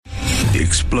The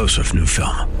explosive new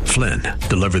film, Flynn,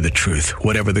 deliver the truth,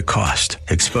 whatever the cost,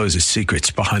 exposes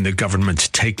secrets behind the government's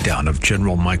takedown of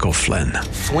General Michael Flynn.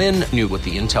 Flynn knew what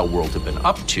the intel world had been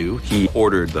up to. He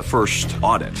ordered the first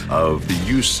audit of the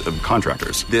use of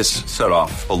contractors. This set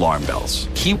off alarm bells.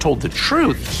 He told the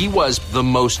truth. He was the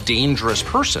most dangerous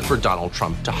person for Donald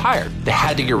Trump to hire. They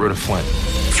had to get rid of Flynn.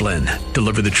 Flynn,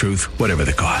 deliver the truth, whatever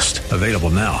the cost. Available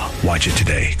now. Watch it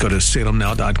today. Go to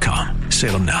salemnow.com.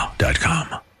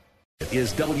 salemnow.com.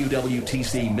 Is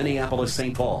WWTC Minneapolis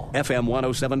St. Paul, FM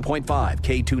 107.5,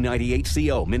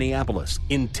 K298CO Minneapolis,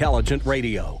 Intelligent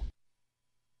Radio.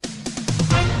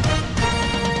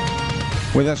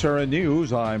 With SRN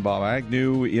News, I'm Bob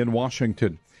Agnew in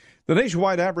Washington. The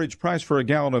nationwide average price for a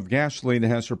gallon of gasoline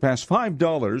has surpassed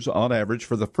 $5 on average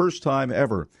for the first time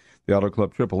ever. The Auto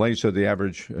Club AAA said the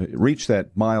average reached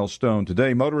that milestone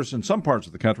today. Motorists in some parts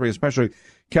of the country, especially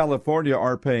California,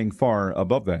 are paying far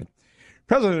above that.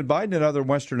 President Biden and other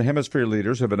Western Hemisphere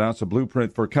leaders have announced a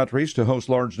blueprint for countries to host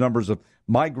large numbers of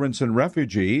migrants and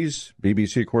refugees.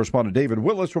 BBC correspondent David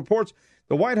Willis reports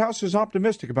the White House is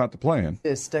optimistic about the plan.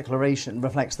 This declaration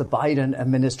reflects the Biden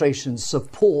administration's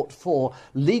support for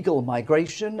legal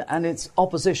migration and its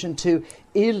opposition to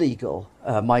illegal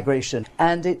migration.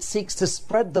 And it seeks to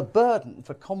spread the burden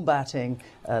for combating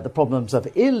the problems of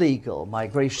illegal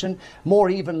migration more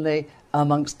evenly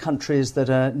amongst countries that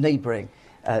are neighboring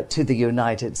to the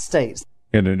United States.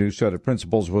 And a new set of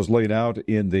principles was laid out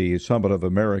in the Summit of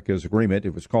America's agreement.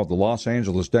 It was called the Los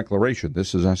Angeles Declaration.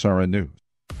 This is SRN News.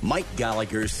 Mike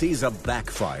Gallagher sees a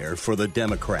backfire for the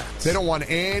Democrats. They don't want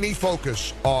any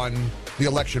focus on the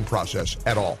election process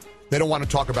at all. They don't want to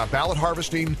talk about ballot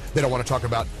harvesting. They don't want to talk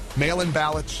about mail-in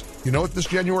ballots. You know what this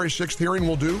January 6th hearing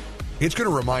will do? It's going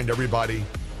to remind everybody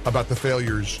about the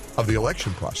failures of the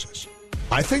election process.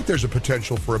 I think there's a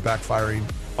potential for a backfiring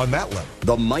on that level.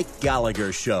 The Mike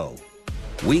Gallagher Show,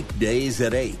 weekdays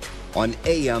at 8 on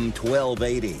AM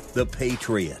 1280, The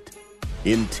Patriot.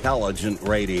 Intelligent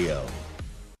Radio.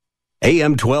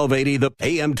 AM 1280,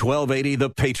 The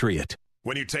Patriot.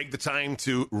 When you take the time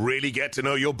to really get to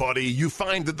know your body, you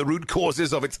find that the root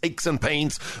causes of its aches and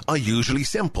pains are usually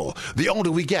simple. The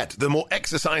older we get, the more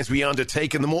exercise we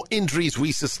undertake, and the more injuries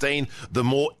we sustain, the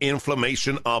more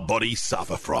inflammation our bodies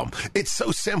suffer from. It's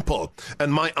so simple.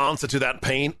 And my answer to that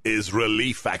pain is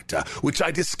Relief Factor, which I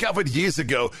discovered years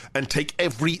ago and take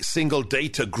every single day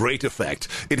to great effect.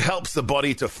 It helps the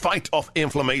body to fight off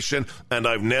inflammation, and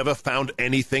I've never found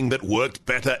anything that worked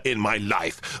better in my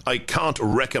life. I can't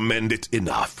recommend it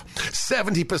enough.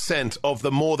 70% of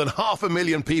the more than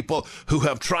 500,000 people who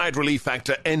have tried Relief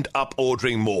Factor end up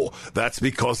ordering more. That's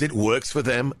because it works for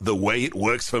them the way it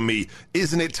works for me.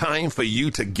 Isn't it time for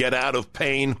you to get out of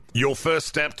pain? Your first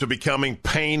step to becoming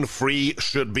pain-free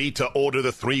should be to order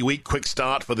the 3-week quick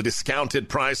start for the discounted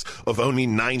price of only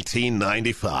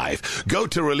 $19.95. Go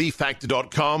to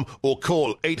ReliefFactor.com or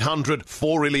call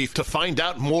 800-4RELIEF to find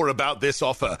out more about this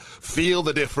offer. Feel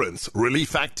the difference.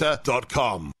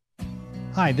 ReliefFactor.com.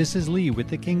 Hi, this is Lee with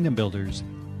the Kingdom Builders.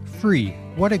 Free,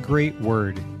 what a great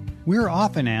word. We're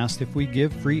often asked if we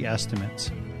give free estimates.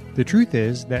 The truth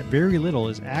is that very little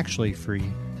is actually free,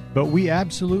 but we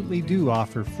absolutely do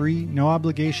offer free,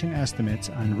 no-obligation estimates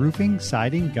on roofing,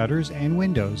 siding, gutters, and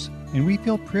windows, and we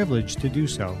feel privileged to do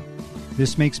so.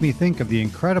 This makes me think of the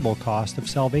incredible cost of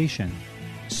salvation.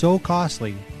 So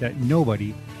costly that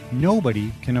nobody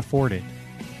can afford it.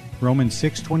 Romans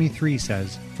 6:23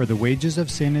 says, "For the wages of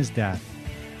sin is death."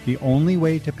 The only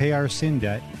way to pay our sin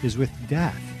debt is with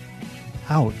death.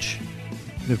 Ouch.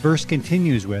 The verse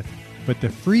continues with, "But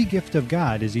the free gift of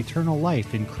God is eternal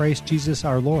life in Christ Jesus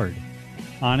our Lord."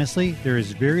 Honestly, there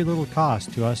is very little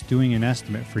cost to us doing an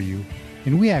estimate for you,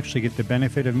 and we actually get the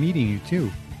benefit of meeting you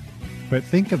too. But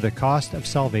think of the cost of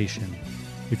salvation.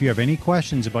 If you have any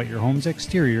questions about your home's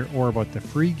exterior or about the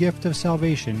free gift of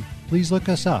salvation, please look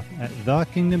us up at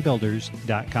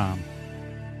thekingdombuilders.com.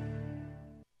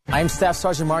 I'm Staff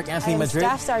Sergeant Mark Anthony Madrid.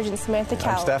 Staff Sergeant Samantha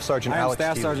Cowell. I'm Staff Sergeant Alex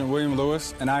Staff Stevens. Sergeant William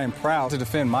Lewis, and I am proud to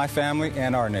defend my family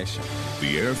and our nation.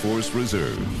 The Air Force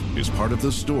Reserve is part of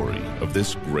the story of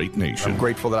this great nation. I'm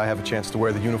grateful that I have a chance to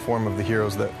wear the uniform of the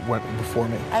heroes that went before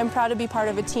me. I'm proud to be part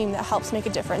of a team that helps make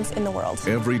a difference in the world.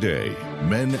 Every day,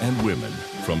 men and women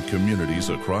from communities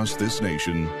across this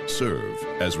nation serve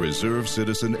as Reserve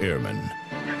Citizen Airmen.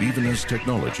 Even as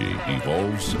technology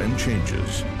evolves and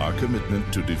changes, our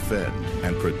commitment to defend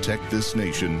and protect this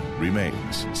nation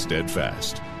remains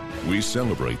steadfast. We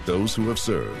celebrate those who have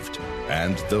served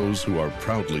and those who are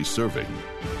proudly serving.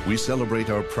 We celebrate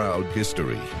our proud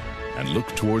history and look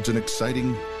towards an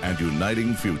exciting and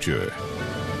uniting future.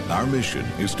 Our mission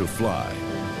is to fly,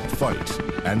 fight,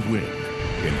 and win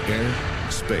in air,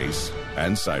 space,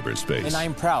 and cyberspace. And I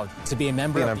am proud to be a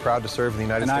member. And I'm proud to serve in the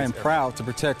United And States. I am proud to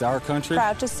protect our country.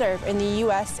 Proud to serve in the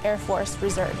U.S. Air Force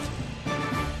Reserve.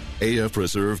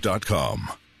 AFReserve.com.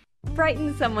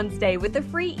 Brighten someone's day with a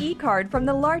free e-card from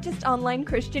the largest online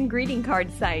Christian greeting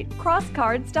card site,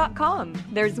 crosscards.com.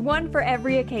 There's one for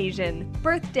every occasion.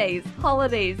 Birthdays,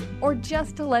 holidays, or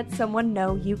just to let someone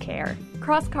know you care.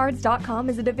 Crosscards.com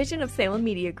is a division of Salem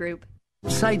Media Group.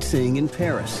 Sightseeing in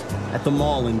Paris, at the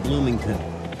mall in Bloomington,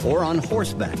 or on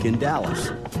horseback in Dallas.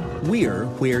 We're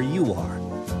where you are.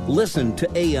 Listen to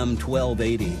AM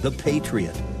 1280, The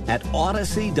Patriot, at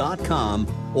Odyssey.com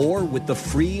or with the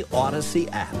free Odyssey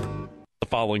app. The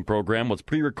following program was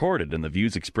pre-recorded, and the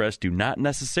views expressed do not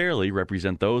necessarily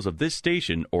represent those of this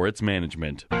station or its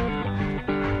management.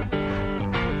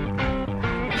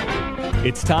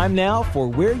 It's time now for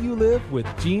Where You Live with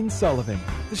Gene Sullivan,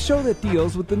 the show that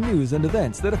deals with the news and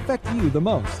events that affect you the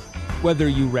most. Whether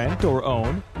you rent or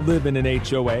own, live in an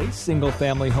HOA,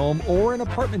 single-family home, or an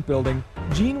apartment building,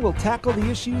 Gene will tackle the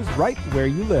issues right where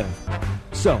you live.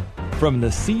 So, from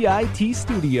the CIT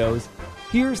studios,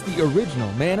 here's the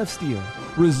original Man of Steel,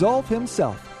 Resolve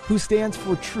himself, who stands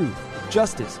for truth,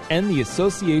 justice, and the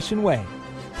association way.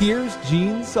 Here's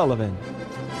Gene Sullivan.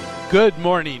 Good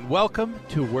morning. Welcome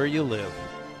to Where You Live.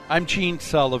 I'm Gene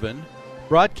Sullivan,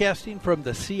 broadcasting from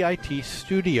the CIT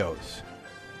studios.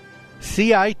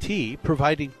 CIT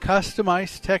providing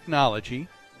customized technology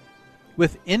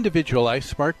with individualized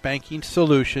smart banking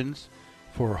solutions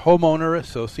for homeowner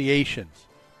associations.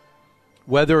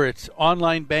 Whether it's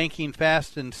online banking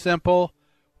fast and simple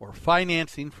or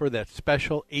financing for that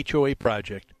special HOA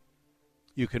project,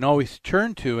 you can always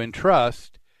turn to and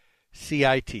trust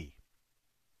CIT.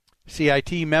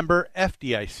 CIT member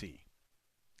FDIC.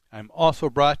 I'm also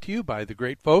brought to you by the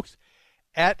great folks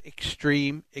at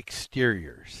Extreme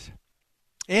Exteriors.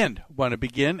 And want to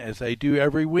begin, as I do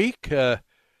every week, to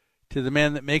the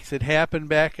man that makes it happen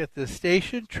back at the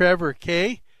station, Trevor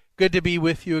Kay. Good to be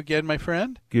with you again, my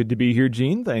friend. Good to be here,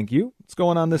 Gene. Thank you. What's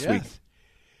going on this week?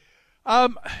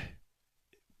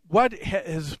 What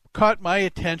has caught my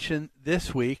attention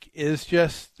this week is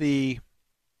just the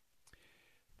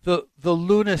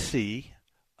lunacy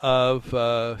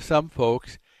of some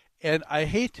folks, and I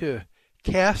hate to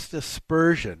cast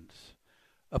aspersions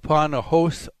upon a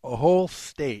whole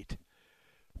state,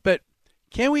 but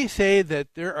can we say that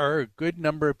there are a good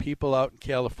number of people out in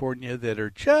California that are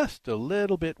just a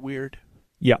little bit weird?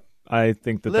 Yeah, I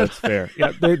think that's fair.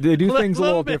 Yeah, they do things a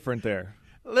little different there.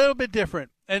 A little bit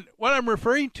different. And what I'm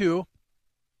referring to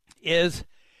is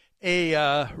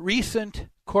a recent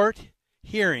court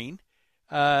hearing,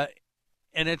 and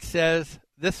it says,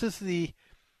 this is the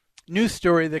news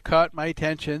story that caught my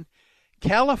attention.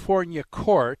 California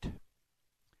court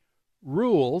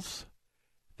rules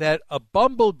that a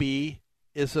bumblebee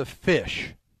is a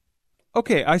fish.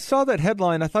 Okay, I saw that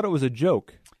headline. I thought it was a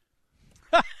joke.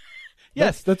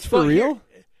 Yes. That's for real?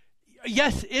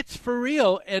 Yes, it's for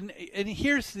real. And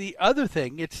here's the other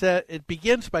thing. It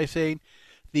begins by saying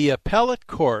the appellate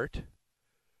court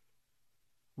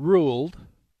ruled.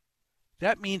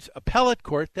 That means appellate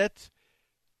court, that's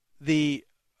the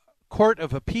court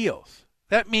of appeals.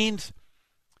 That means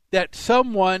that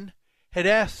someone had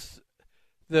asked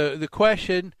the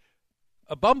question,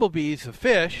 a bumblebee is a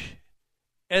fish,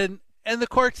 and the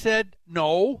court said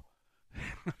no.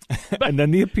 And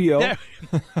then the appeal.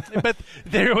 But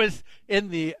there was in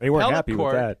the they weren't appellate happy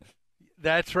court, with that.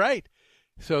 That's right.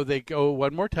 So they go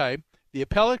one more time. The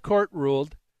appellate court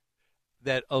ruled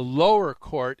that a lower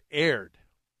court erred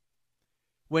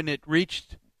when it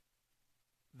reached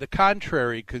the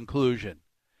contrary conclusion.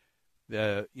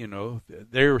 They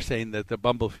were saying that the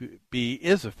bumblebee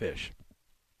is a fish.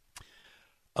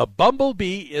 A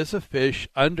bumblebee is a fish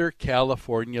under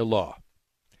California law,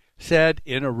 said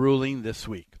in a ruling this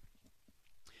week.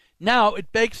 Now,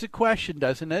 it begs the question,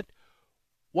 doesn't it?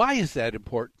 Why is that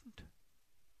important?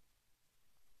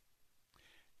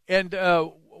 And I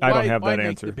don't have why that make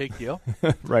answer. The big deal?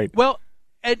 Right. Well,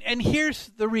 and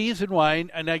here's the reason why,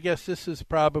 and I guess this is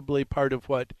probably part of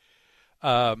what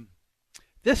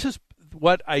this is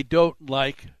what I don't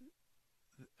like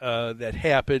that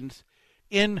happens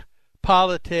in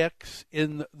politics,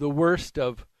 in the worst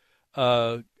of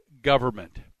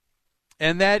government.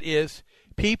 And that is,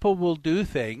 people will do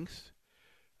things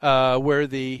where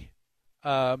the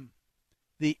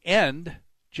end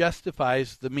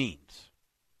justifies the means,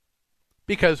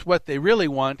 because what they really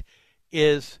want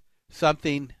is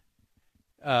something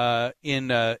in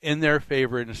their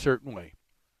favor in a certain way.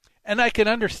 And I can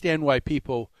understand why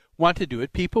people want to do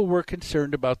it. People were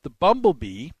concerned about the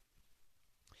bumblebee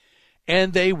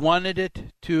and they wanted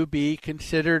it to be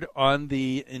considered on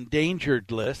the endangered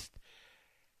list.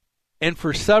 And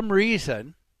for some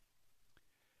reason,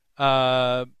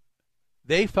 they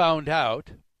found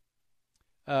out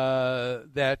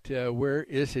that, where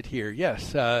is it here?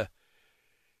 Yes.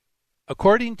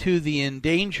 According to the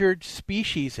Endangered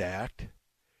Species Act,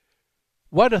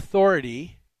 what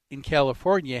authority in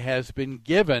California has been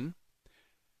given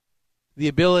the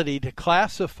ability to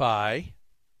classify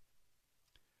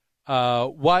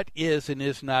what is and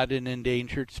is not an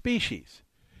endangered species?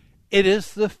 It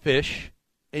is the Fish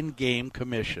and Game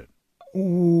Commission.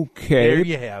 Okay. There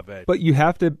you have it. But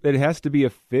it has to be a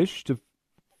fish to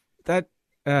that.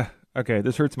 Okay,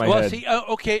 this hurts my head. Well, see,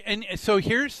 okay, and so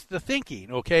here's the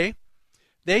thinking, okay?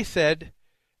 They said,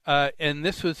 and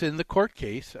this was in the court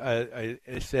case, I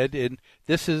said,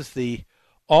 this is the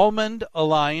Almond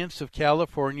Alliance of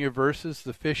California versus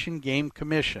the Fish and Game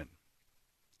Commission.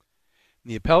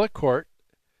 The appellate court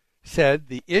said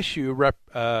the issue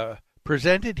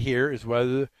presented here is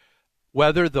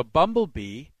whether the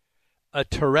bumblebee, a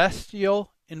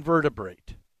terrestrial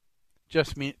invertebrate,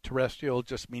 terrestrial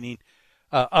just meaning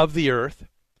of the earth.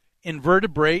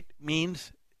 Invertebrate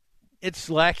means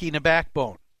it's lacking a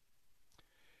backbone.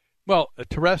 Well, a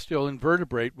terrestrial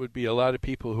invertebrate would be a lot of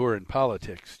people who are in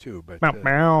politics too, but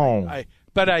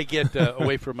I get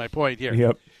away from my point here.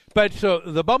 Yep. But so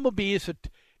the bumblebee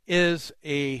is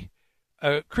a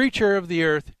creature of the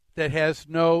earth that has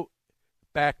no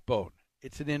backbone.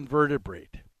 It's an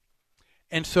invertebrate.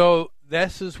 And so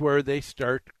this is where they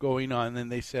start going on,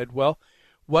 and they said, well,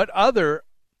 what other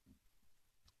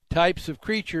types of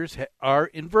creatures are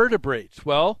invertebrates?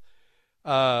 Well,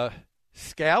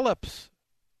 scallops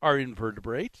are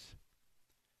invertebrates.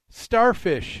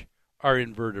 Starfish are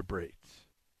invertebrates.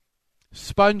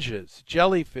 Sponges,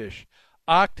 jellyfish,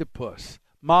 octopus,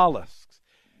 mollusks.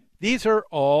 These are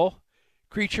all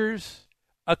creatures,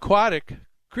 aquatic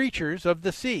creatures of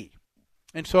the sea.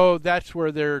 And so that's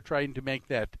where they're trying to make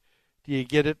that. Do you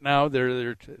get it now?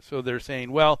 So they're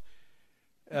saying, well,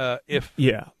 if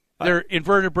their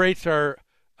invertebrates are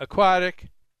aquatic,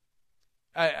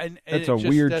 that's a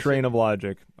weird train of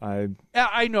logic. I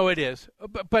know it is,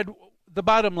 but the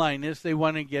bottom line is they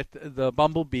want to get the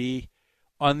bumblebee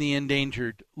on the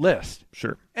endangered list.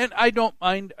 Sure. And I don't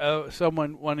mind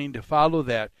someone wanting to follow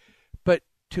that, but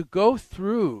to go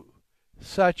through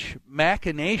such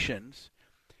machinations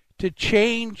to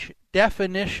change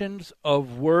definitions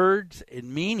of words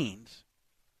and meanings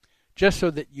just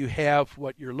so that you have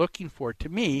what you're looking for, to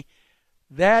me,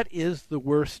 that is the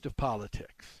worst of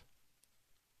politics.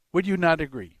 Would you not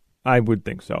agree? I would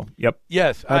think so. Yep.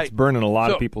 Yes. That's burning a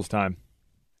lot of people's time.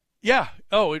 Yeah.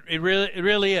 Oh, it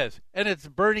really is. And it's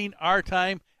burning our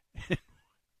time.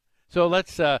 So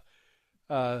let's stop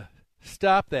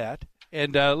that.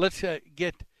 And let's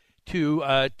get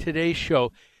to today's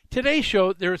show. Today's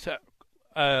show, there's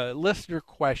a listener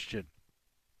question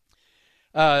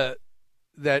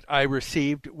that I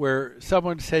received where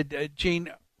someone said, Gene,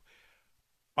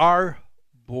 our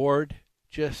board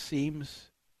just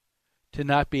seems to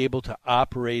not be able to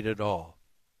operate at all.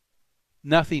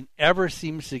 Nothing ever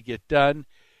seems to get done.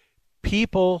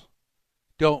 People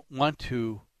don't want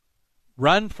to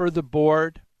run for the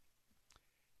board,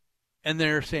 and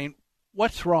they're saying,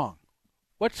 what's wrong?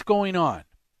 What's going on?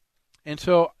 And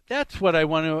so that's what I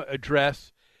want to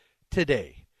address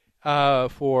today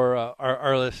for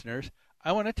our listeners.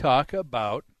 I want to talk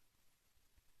about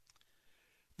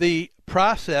the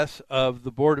process of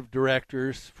the board of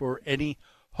directors for any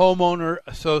homeowner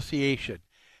association.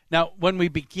 Now, when we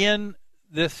begin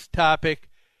this topic,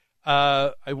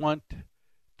 I want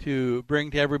to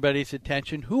bring to everybody's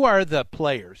attention, who are the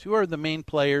players? Who are the main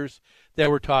players that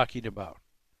we're talking about?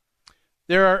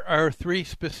 There are three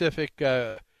specific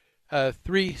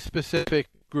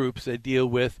groups that deal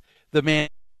with the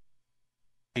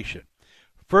management.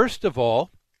 First of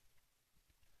all,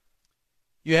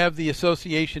 you have the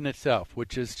association itself,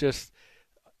 which is just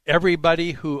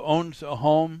everybody who owns a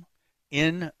home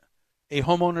in a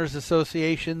homeowners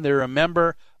association. They're a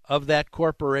member of that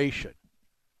corporation.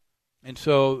 And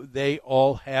so they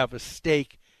all have a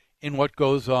stake in what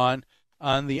goes on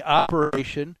the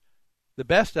operation, the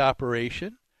best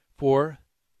operation for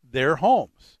their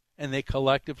homes. And they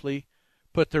collectively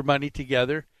put their money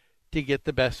together to get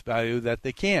the best value that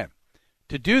they can.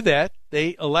 To do that,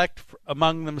 they elect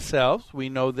among themselves, we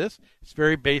know this, it's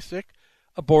very basic,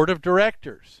 a board of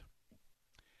directors.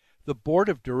 The board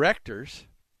of directors,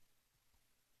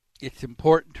 it's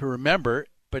important to remember,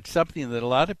 but something that a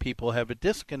lot of people have a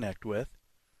disconnect with,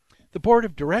 the board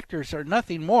of directors are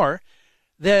nothing more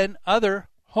than other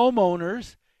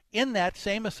homeowners in that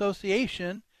same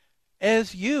association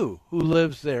as you who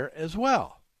lives there as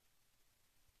well.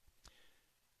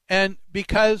 And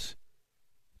because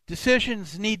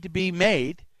decisions need to be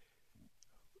made,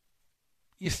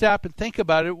 you stop and think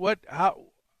about it.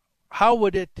 How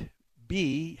would it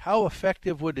be? How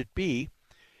effective would it be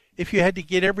if you had to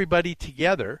get everybody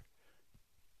together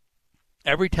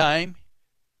every time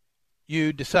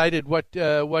you decided what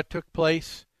took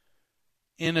place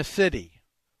in a city,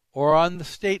 or on the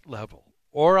state level,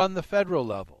 or on the federal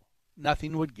level?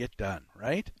 Nothing would get done,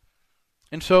 right?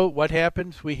 And so what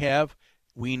happens?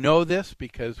 We know this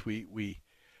because we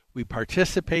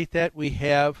participate that. We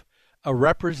have a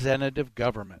representative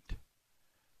government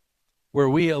where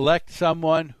we elect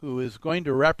someone who is going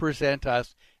to represent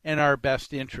us in our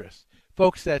best interests.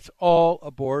 Folks, that's all a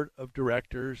board of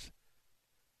directors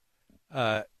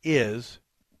is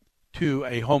to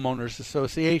a homeowners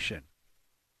association.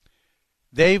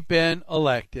 They've been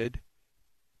elected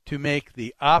to make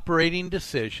the operating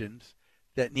decisions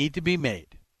that need to be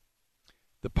made.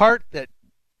 The part that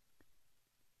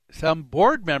some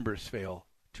board members fail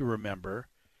to remember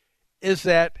is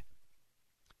that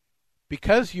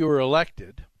because you were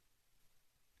elected,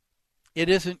 it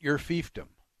isn't your fiefdom.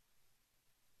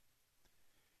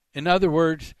 In other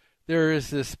words, there is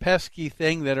this pesky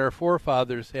thing that our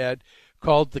forefathers had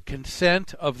called the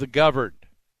consent of the governed.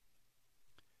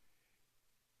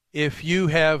 If you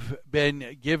have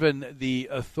been given the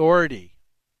authority,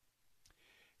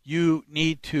 you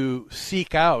need to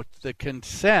seek out the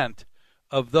consent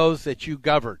of those that you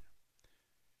govern.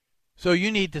 So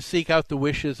you need to seek out the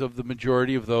wishes of the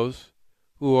majority of those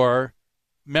who are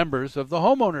members of the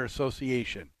homeowner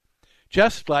association.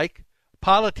 Just like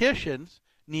politicians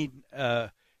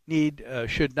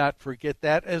should not forget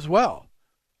that as well.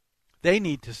 They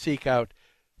need to seek out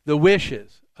the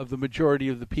wishes of the majority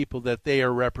of the people that they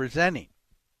are representing.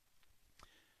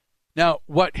 Now,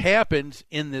 what happens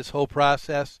in this whole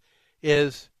process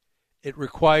is it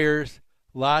requires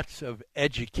lots of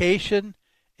education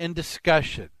and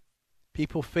discussion.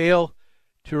 People fail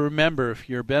to remember, if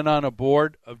you've been on a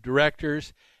board of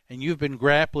directors and you've been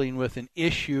grappling with an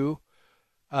issue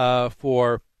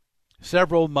for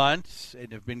several months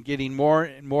and have been getting more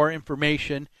and more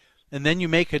information, and then you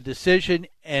make a decision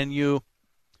and you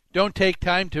don't take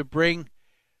time to bring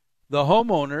the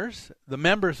homeowners, the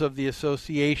members of the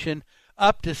association,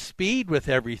 up to speed with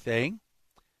everything,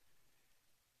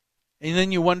 and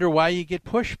then you wonder why you get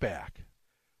pushback.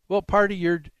 Well, part of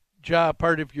your job,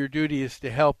 part of your duty is to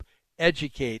help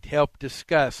educate, help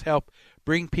discuss, help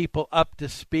bring people up to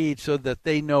speed so that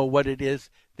they know what it is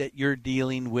that you're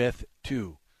dealing with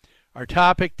too. Our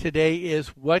topic today is,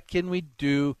 what can we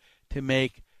do to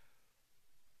make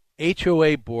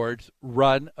HOA boards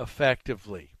run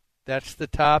effectively? That's the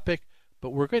topic,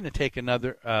 but we're going to take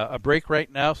a break right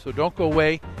now, so don't go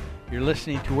away. You're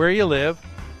listening to Where You Live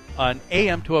on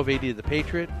AM 1280 The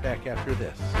Patriot. Back after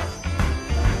this.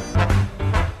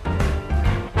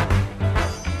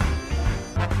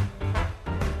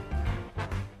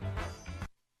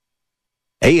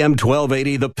 AM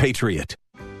 1280 The Patriot.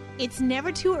 It's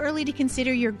never too early to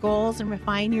consider your goals and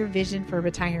refine your vision for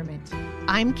retirement.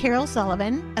 I'm Carol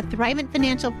Sullivan, a Thrivent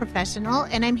financial professional,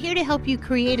 and I'm here to help you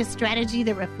create a strategy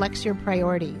that reflects your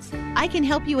priorities. I can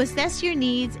help you assess your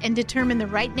needs and determine the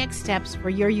right next steps for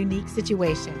your unique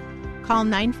situation. Call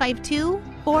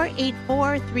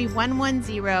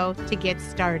 952-484-3110 to get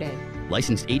started.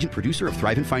 Licensed agent producer of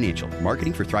Thrivent Financial.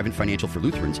 Marketing for Thrivent Financial for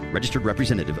Lutherans. Registered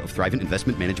representative of Thrivent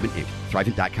Investment Management, Inc.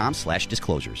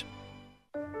 Thrivent.com/disclosures.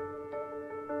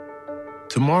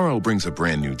 Tomorrow brings a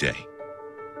brand new day.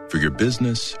 For your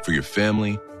business, for your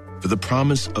family, for the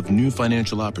promise of new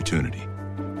financial opportunity.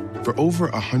 For over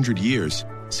 100 years,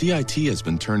 CIT has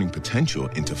been turning potential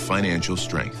into financial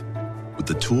strength. With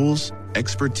the tools,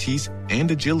 expertise, and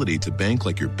agility to bank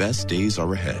like your best days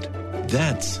are ahead.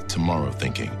 That's tomorrow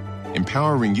thinking.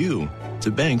 Empowering you to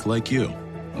bank like you.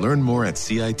 Learn more at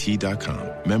CIT.com.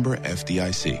 Member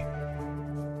FDIC.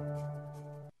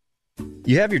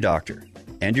 You have your doctor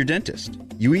and your dentist.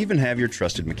 You even have your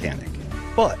trusted mechanic.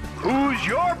 But who's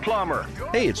your plumber?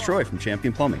 Hey, it's Troy from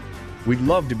Champion Plumbing. We'd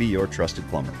love to be your trusted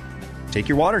plumber. Take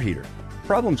your water heater.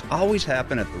 Problems always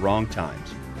happen at the wrong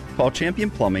times. Call Champion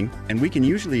Plumbing, and we can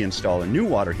usually install a new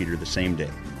water heater the same day.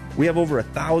 We have over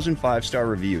 1,000 5-star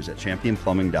reviews at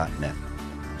championplumbing.net.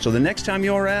 So the next time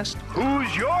you're asked,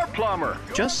 who's your plumber?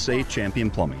 Just say Champion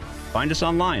Plumbing. Find us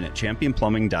online at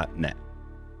championplumbing.net.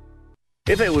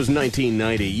 If it was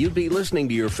 1990, you'd be listening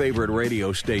to your favorite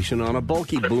radio station on a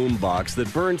bulky boom box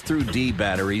that burns through D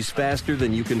batteries faster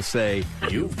than you can say,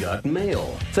 "You've got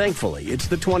mail." Thankfully, it's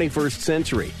the 21st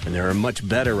century, and there are much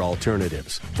better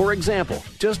alternatives. For example,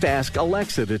 just ask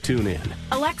Alexa to tune in.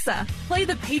 Alexa, play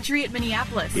the Patriot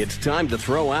Minneapolis. It's time to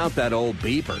throw out that old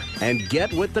beeper and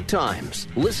get with the times.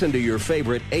 Listen to your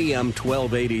favorite AM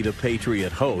 1280 The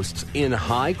Patriot hosts in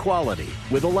high quality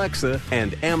with Alexa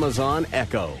and Amazon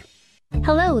Echo.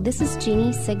 Hello, this is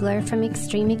Jeannie Sigler from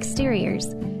Extreme Exteriors.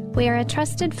 We are a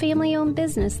trusted family-owned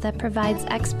business that provides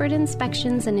expert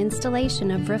inspections and installation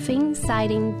of roofing,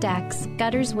 siding, decks,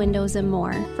 gutters, windows, and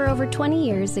more. For over 20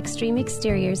 years, Extreme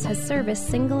Exteriors has serviced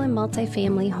single and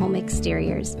multifamily home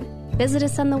exteriors. Visit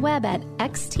us on the web at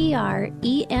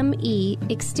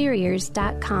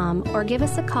xtremeexteriors.com or give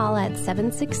us a call at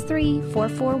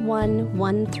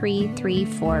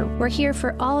 763-441-1334. We're here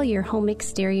for all your home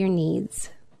exterior needs.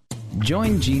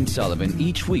 Join Gene Sullivan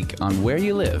each week on Where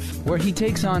You Live, where he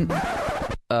takes on...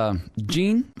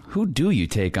 Gene, who do you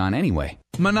take on anyway?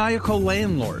 Maniacal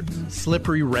landlords,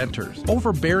 slippery renters,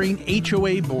 overbearing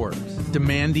HOA boards,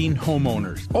 demanding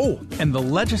homeowners. Oh, and the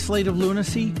legislative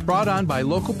lunacy brought on by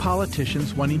local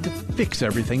politicians wanting to fix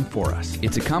everything for us.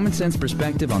 It's a common sense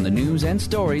perspective on the news and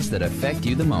stories that affect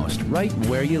you the most, right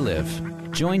where you live.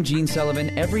 Join Gene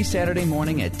Sullivan every Saturday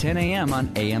morning at 10 a.m. on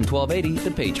AM 1280,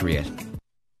 The Patriot.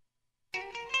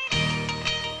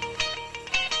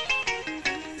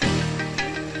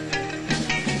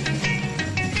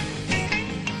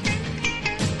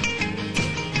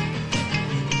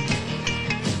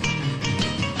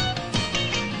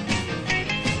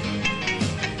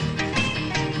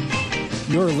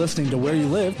 You're listening to Where You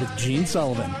Live with Gene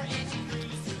Sullivan.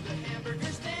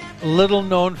 Little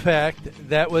known fact,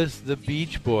 that was the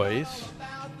Beach Boys.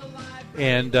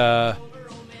 And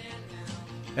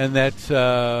that's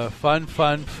fun.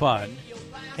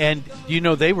 And, you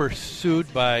know, they were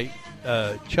sued by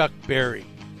Chuck Berry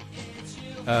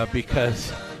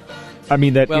because... I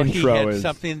mean, that intro he had is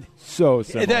something, so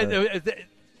similar.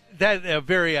 That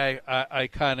very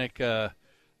iconic...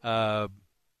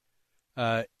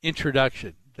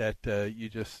 introduction that you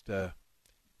just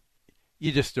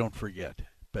don't forget.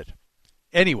 But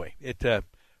anyway, it's a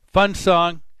fun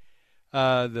song.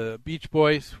 The Beach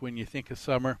Boys. When you think of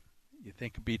summer, you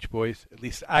think of Beach Boys. At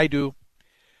least I do.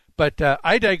 But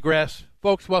I digress,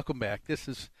 folks. Welcome back. This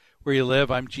is Where You Live.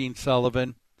 I'm Gene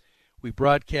Sullivan. We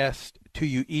broadcast to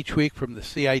you each week from the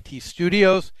CIT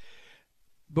studios.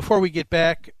 Before we get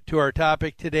back to our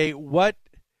topic today, what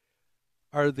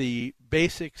are the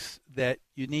basics that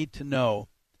you need to know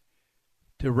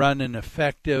to run an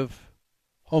effective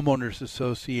homeowners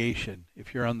association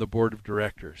if you're on the board of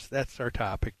directors? That's our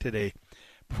topic today.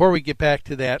 Before we get back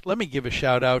to that, let me give a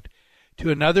shout out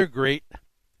to another great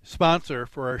sponsor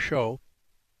for our show,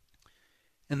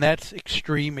 and that's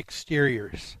Extreme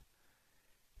Exteriors.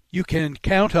 You can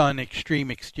count on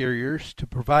Extreme Exteriors to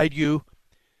provide you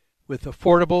with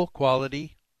affordable,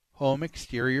 quality home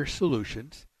exterior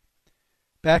solutions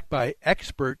backed by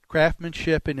expert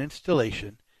craftsmanship and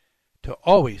installation to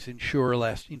always ensure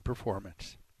lasting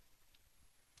performance.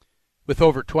 With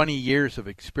over 20 years of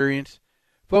experience,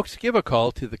 folks, give a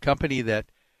call to the company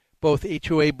that both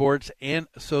HOA boards and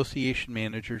association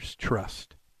managers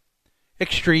trust.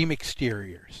 Extreme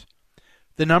Exteriors.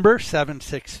 The number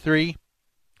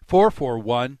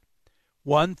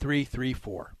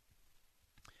 763-441-1334.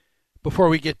 Before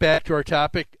we get back to our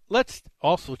topic, let's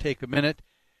also take a minute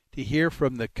to hear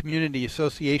from the Community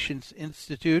Associations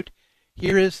Institute.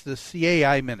 Here is the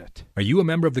CAI Minute. Are you a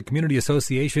member of the Community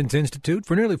Associations Institute?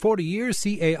 For nearly 40 years,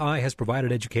 CAI has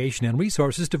provided education and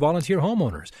resources to volunteer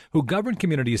homeowners who govern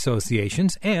community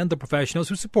associations and the professionals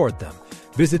who support them.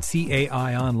 Visit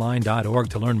caionline.org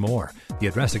to learn more. The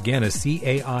address again is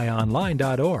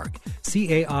caionline.org.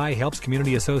 CAI helps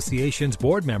community associations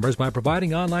board members by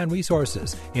providing online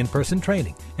resources, in-person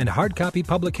training, and hard copy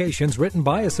publications written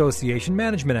by association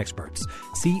management experts.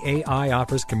 CAI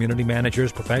offers community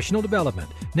managers professional development,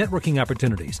 networking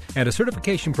opportunities, and a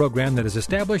certification program that is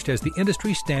established as the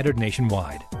industry standard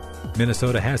nationwide.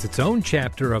 Minnesota has its own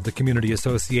chapter of the Community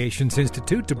Associations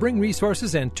Institute to bring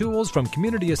resources and tools from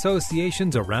community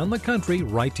associations around the country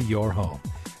right to your home.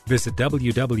 Visit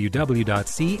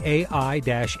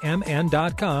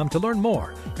www.cai-mn.com to learn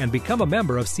more and become a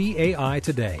member of CAI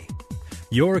today.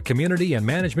 Your community and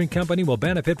management company will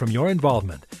benefit from your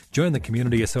involvement. Join the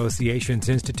Community Associations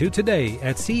Institute today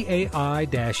at cai-mn.com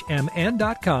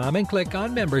and click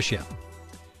on membership.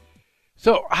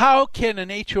 So how can an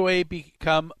HOA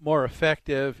become more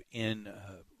effective in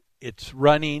its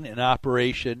running and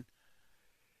operation?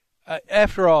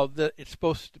 after all, it's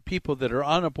supposed to people that are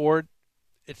on a board.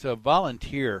 It's a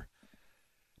volunteer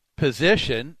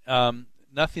position.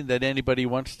 Nothing that anybody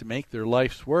wants to make their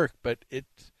life's work, but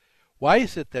why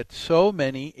is it that so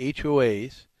many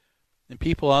HOAs and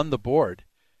people on the board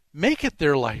make it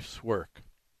their life's work,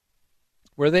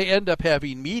 where they end up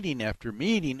having meeting after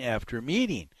meeting after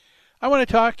meeting? I want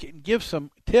to talk and give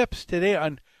some tips today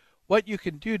on what you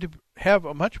can do to have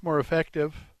a much more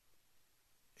effective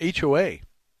HOA.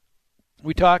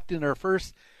 We talked in our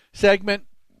first segment,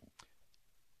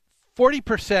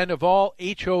 40% of all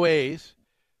HOAs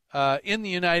in the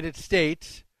United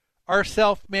States are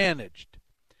self-managed.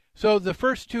 So the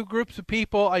first two groups of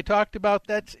people I talked about,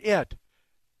 that's it.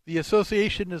 The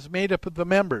association is made up of the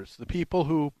members, the people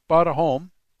who bought a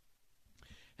home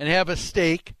and have a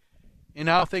stake in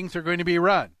how things are going to be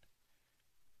run,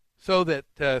 so that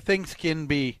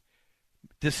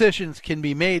decisions can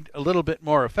be made a little bit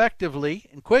more effectively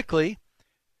and quickly.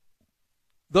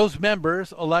 Those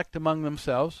members elect among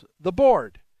themselves the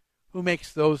board who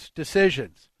makes those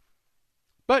decisions.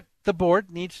 But the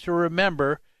board needs to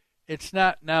remember it's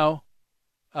not now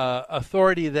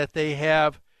authority that they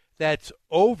have that's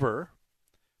over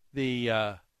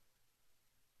the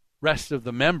rest of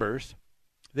the members.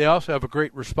 They also have a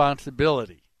great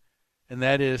responsibility, and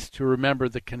that is to remember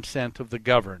the consent of the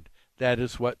governed. That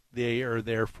is what they are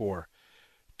there for,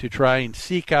 to try and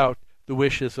seek out the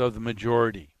wishes of the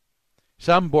majority.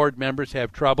 Some board members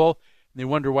have trouble, and they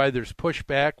wonder why there's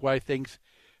pushback, why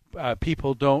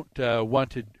people don't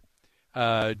want to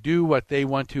do what they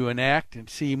want to enact and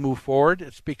see move forward.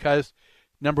 It's because,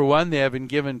 number one, they haven't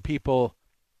given people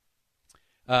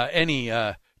any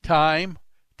time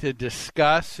to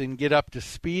discuss and get up to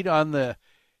speed on the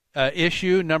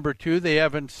issue. Number two, they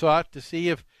haven't sought to see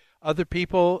if other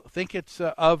people think it's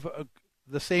of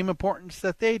the same importance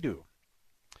that they do.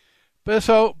 But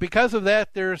so because of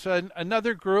that, there's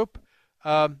another group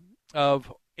of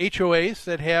HOAs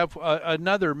that have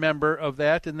another member of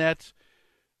that, and that's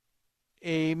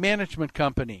a management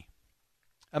company,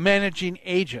 a managing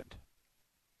agent.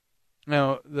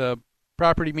 Now, the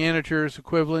property manager is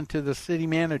equivalent to the city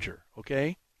manager,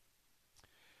 okay?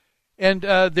 And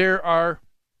they're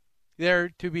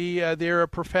a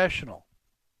professional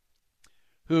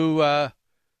who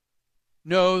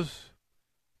knows.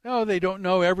 No, they don't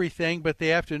know everything, but they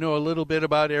have to know a little bit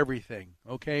about everything,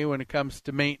 okay, when it comes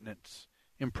to maintenance,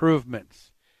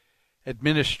 improvements,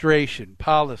 administration,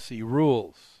 policy,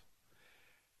 rules.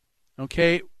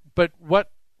 Okay, but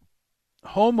what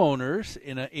homeowners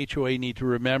in a HOA need to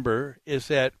remember is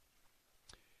that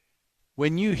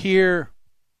when you hear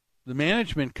the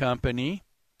management company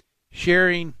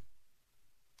sharing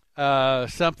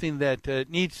something that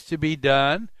needs to be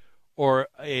done, or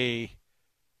a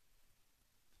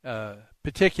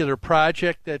particular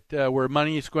project that where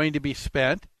money is going to be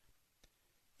spent,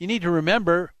 you need to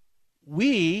remember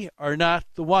we are not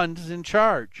the ones in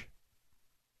charge.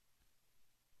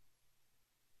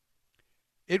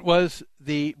 It was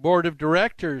the board of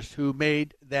directors who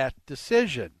made that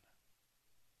decision.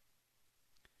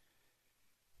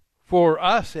 For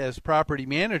us as property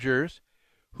managers,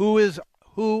 who is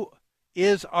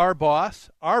our boss?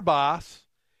 Our boss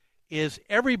is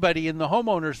everybody in the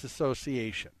homeowners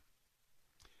association.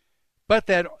 But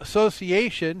that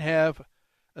association have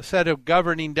a set of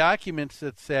governing documents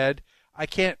that said,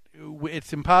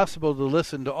 it's impossible to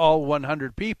listen to all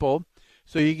 100 people,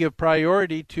 so you give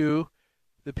priority to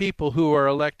the people who are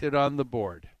elected on the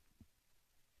board.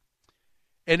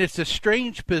 And it's a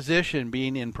strange position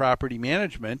being in property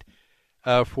management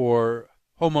for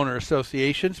homeowner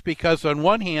associations, because on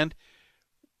one hand,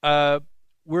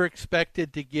 we're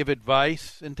expected to give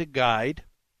advice and to guide.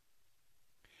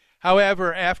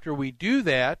 However, after we do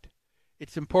that,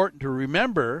 it's important to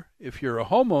remember, if you're a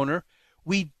homeowner,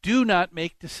 we do not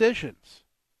make decisions.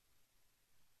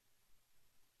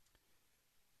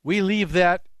 We leave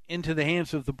that into the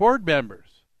hands of the board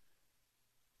members.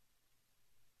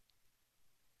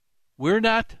 We're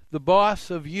not the boss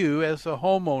of you as a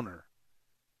homeowner.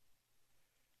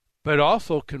 But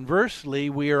also, conversely,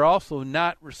 we are also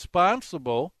not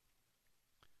responsible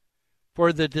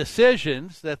for the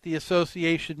decisions that the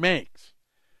association makes.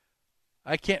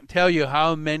 I can't tell you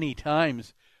how many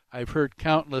times I've heard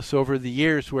countless over the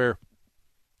years where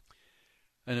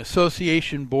an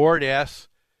association board asks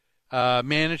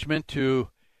management to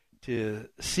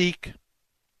seek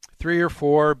 3 or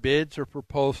 4 bids or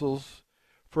proposals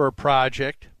for a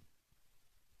project,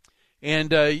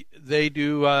 and they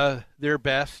do their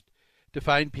best to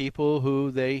find people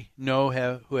who they know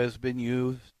who has been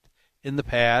used in the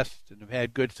past and have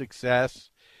had good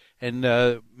success, and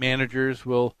managers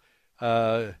will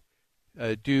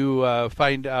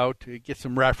find out, get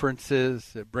some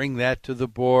references, bring that to the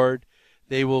board.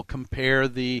 They will compare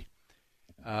the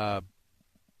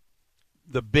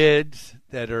bids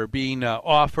that are being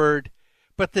offered.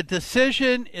 But the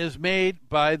decision is made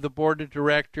by the board of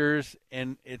directors,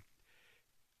 and it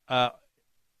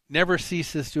never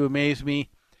ceases to amaze me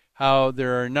how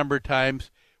there are a number of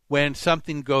times when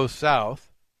something goes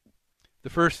south. The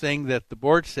first thing that the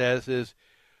board says is,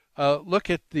 look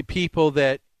at the people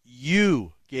that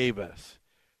you gave us.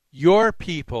 Your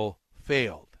people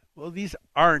failed. Well, these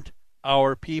aren't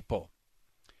our people.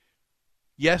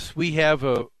 Yes, we have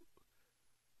a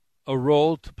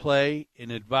role to play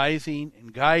in advising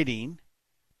and guiding,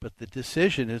 but the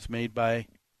decision is made by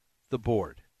the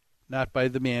board, not by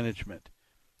the management.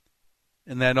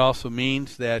 And that also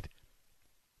means that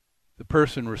the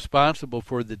person responsible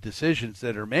for the decisions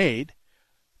that are made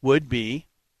would be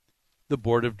the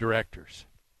board of directors.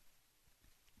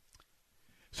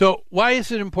 So why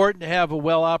is it important to have a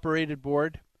well-operated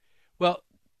board? Well,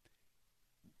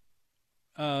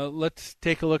 let's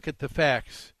take a look at the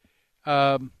facts.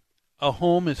 A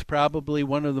home is probably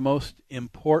one of the most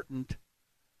important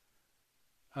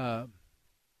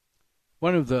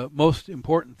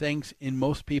things in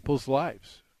most people's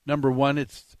lives. Number one,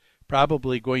 it's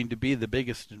probably going to be the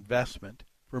biggest investment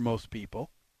for most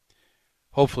people.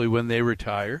 Hopefully when they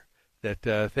retire, that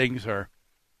the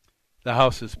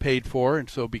house is paid for, and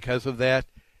so because of that,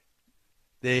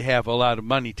 they have a lot of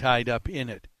money tied up in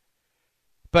it.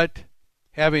 But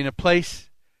having a place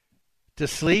to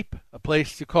sleep, a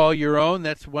place to call your own,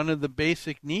 that's one of the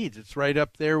basic needs. It's right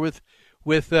up there with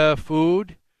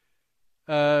food,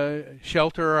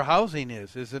 shelter, or housing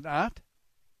is it not?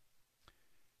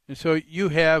 And so you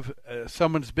have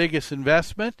someone's biggest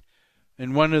investment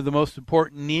and one of the most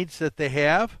important needs that they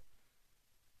have.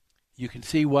 You can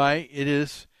see why it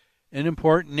is an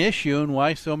important issue and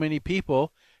why so many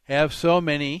people have so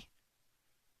many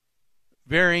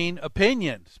varying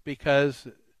opinions, because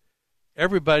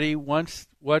everybody wants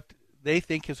what they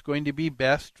think is going to be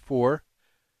best for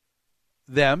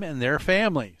them and their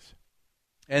families.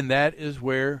 And that is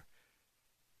where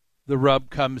the rub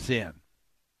comes in.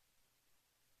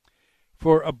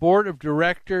 For a board of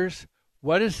directors,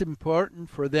 what is important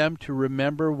for them to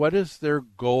remember? What is their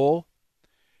goal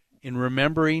in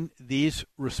remembering these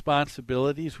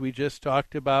responsibilities we just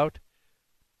talked about?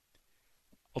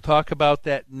 I'll talk about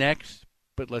that next,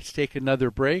 but let's take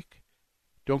another break.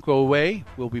 Don't go away.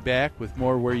 We'll be back with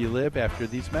more Where You Live after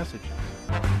these messages.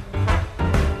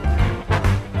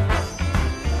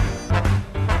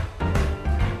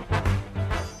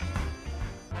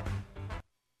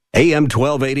 AM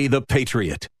 1280, The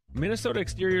Patriot. Minnesota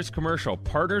Exteriors Commercial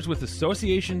partners with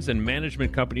associations and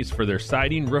management companies for their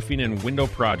siding, roofing, and window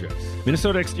projects.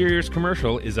 Minnesota Exteriors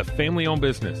Commercial is a family-owned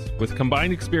business with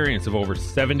combined experience of over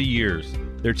 70 years.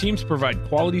 Their teams provide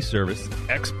quality service,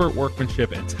 expert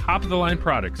workmanship, and top-of-the-line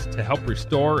products to help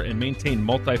restore and maintain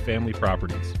multifamily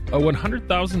properties. A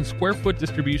 100,000 square foot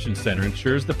distribution center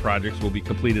ensures the projects will be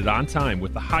completed on time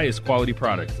with the highest quality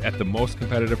products at the most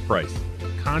competitive price.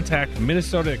 Contact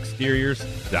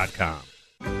MinnesotaExteriors.com.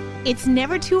 It's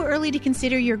never too early to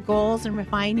consider your goals and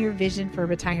refine your vision for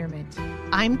retirement.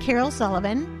 I'm Carol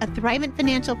Sullivan, a Thrivent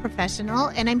financial professional,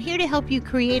 and I'm here to help you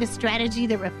create a strategy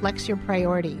that reflects your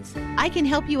priorities. I can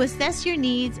help you assess your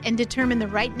needs and determine the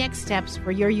right next steps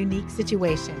for your unique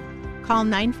situation. Call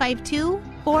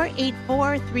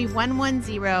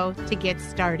 952-484-3110 to get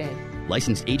started.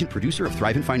 Licensed agent producer of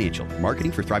Thrivent Financial.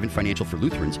 Marketing for Thrivent Financial for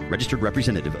Lutherans. Registered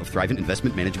representative of Thrivent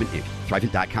Investment Management, Inc.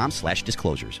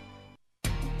 Thrivent.com/disclosures.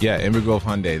 Yeah, Inver Grove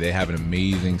Hyundai, they have an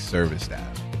amazing service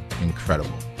staff.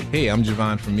 Incredible. Hey, I'm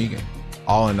Javon from Megan.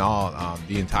 All in all,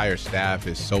 the entire staff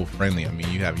is so friendly. I mean,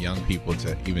 you have young people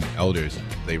to even elders.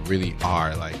 They really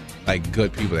are like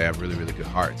good people. They have really, really good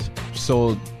hearts.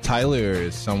 So Tyler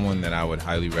is someone that I would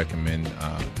highly recommend.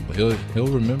 He'll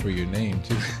remember your name,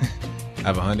 too. I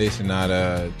have a Hyundai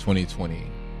Sonata 2020,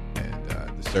 and the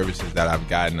services that I've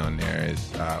gotten on there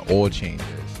is oil changes.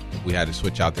 We had to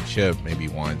switch out the chip maybe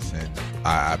once, and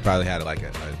I probably had like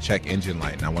a check engine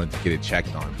light, and I wanted to get it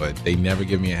checked on, but they never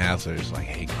give me a hassle. It's like,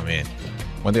 hey, come in.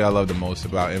 One thing I love the most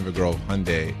about Inver Grove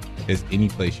Hyundai is any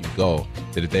place you go,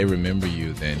 that if they remember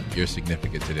you, then you're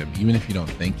significant to them. Even if you don't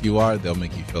think you are, they'll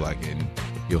make you feel like it, and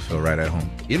you'll feel right at home.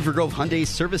 Inver Grove Hyundai's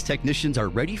service technicians are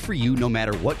ready for you no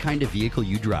matter what kind of vehicle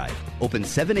you drive. Open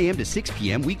 7 a.m. to 6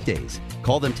 p.m. weekdays.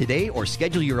 Call them today or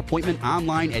schedule your appointment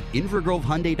online at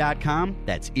InvergroveHyundai.com.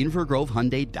 That's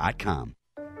InvergroveHyundai.com.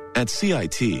 At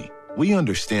CIT, we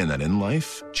understand that in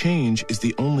life, change is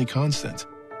the only constant.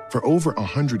 For over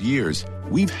 100 years,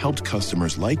 we've helped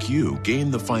customers like you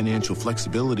gain the financial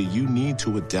flexibility you need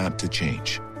to adapt to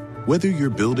change. Whether you're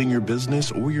building your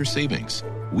business or your savings,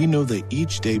 we know that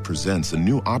each day presents a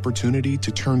new opportunity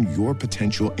to turn your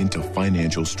potential into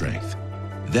financial strength.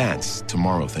 That's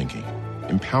tomorrow thinking,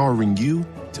 empowering you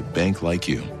to bank like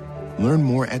you. Learn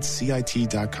more at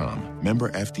CIT.com. Member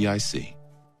FDIC.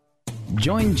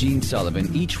 Join Gene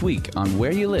Sullivan each week on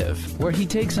Where You Live, where he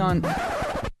takes on...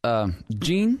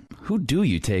 Gene, who do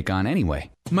you take on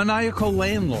anyway? Maniacal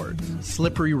landlords,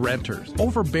 slippery renters,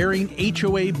 overbearing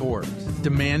HOA boards,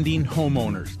 demanding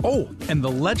homeowners. Oh, and the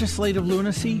legislative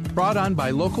lunacy brought on by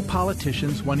local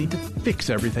politicians wanting to fix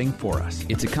everything for us.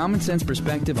 It's a common sense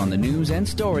perspective on the news and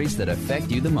stories that affect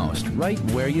you the most, right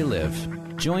where you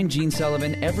live. Join Gene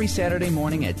Sullivan every Saturday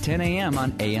morning at 10 a.m.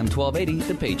 on AM 1280,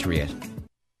 The Patriot.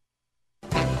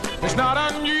 It's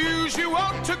not unusual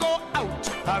to go out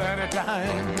at any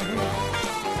time,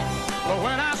 but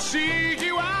when I see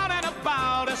you out and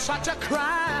about, it's such a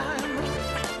crime.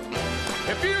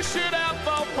 If you should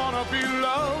ever want to be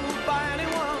loved by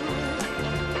anyone,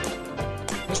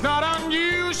 it's not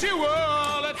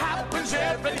unusual, it happens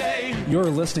every day. You're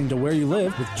listening to Where You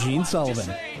Live with Gene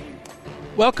Sullivan.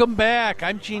 Welcome back.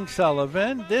 I'm Gene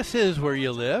Sullivan. This is Where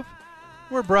You Live.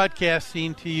 We're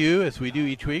broadcasting to you, as we do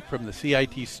each week, from the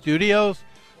CIT studios.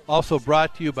 Also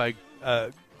brought to you by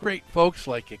great folks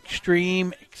like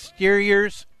Extreme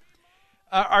Exteriors.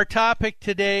 Our topic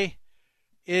today,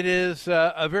 it is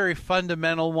a very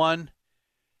fundamental one,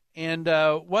 and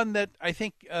one that I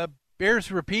think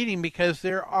bears repeating because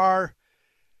there are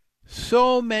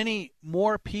so many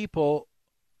more people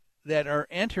that are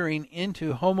entering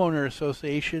into homeowner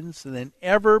associations than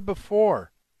ever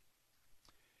before.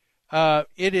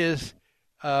 It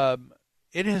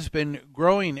has been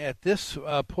growing at this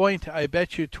point. I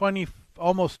bet you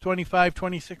almost 25,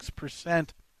 26%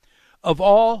 of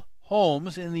all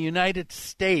homes in the United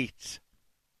States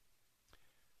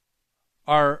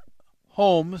are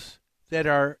homes that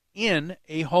are in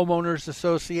a homeowners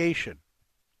association.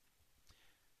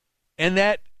 And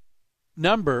that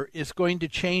number is going to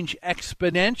change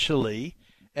exponentially,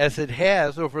 as it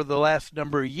has over the last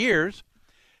number of years,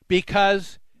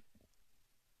 because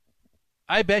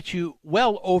I bet you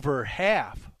well over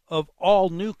half of all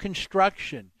new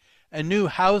construction and new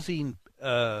housing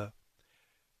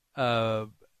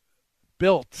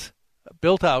built-outs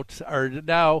are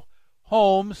now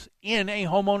homes in a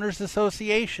homeowners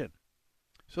association.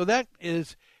 So that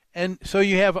is, and so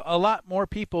you have a lot more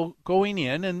people going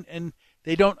in, and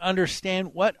they don't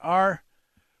understand what are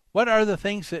the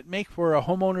things that make for a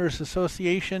homeowners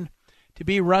association to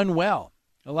be run well.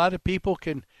 A lot of people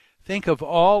can think of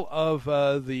all of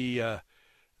the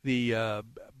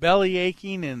belly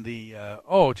aching and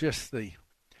just the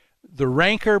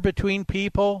rancor between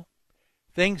people,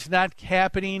 things not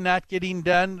happening, not getting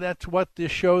done. That's what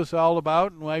this show's all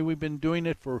about, and why we've been doing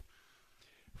it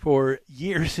for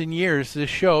years and years, this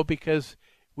show, because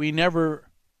we never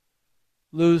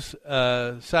lose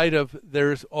sight of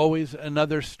there's always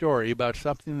another story about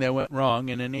something that went wrong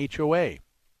in an HOA.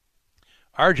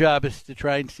 Our job is to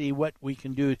try and see what we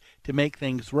can do to make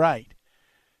things right.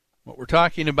 What we're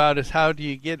talking about is how do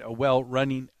you get a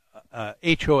well-running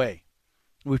HOA.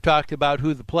 We've talked about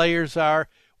who the players are,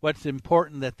 what's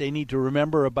important that they need to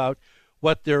remember about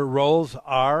what their roles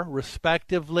are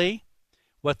respectively,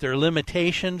 what their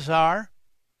limitations are.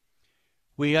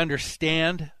 We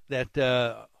understand that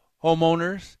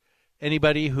homeowners,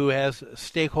 anybody who has a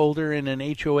stakeholder in an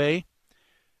HOA,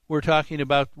 we're talking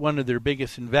about one of their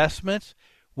biggest investments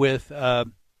with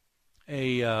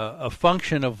a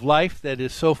function of life that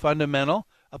is so fundamental,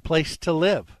 a place to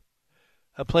live,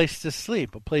 a place to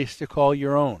sleep, a place to call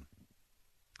your own.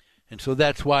 And so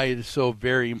that's why it is so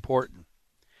very important.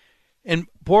 And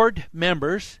board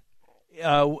members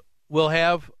will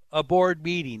have a board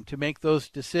meeting to make those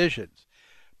decisions.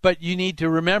 But you need to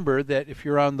remember that if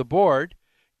you're on the board,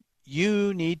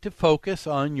 you need to focus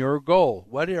on your goal.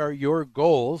 What are your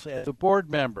goals as a board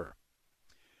member?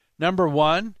 Number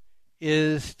one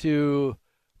is to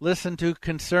listen to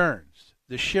concerns,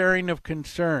 the sharing of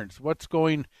concerns, what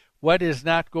is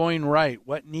not going right,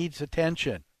 what needs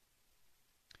attention.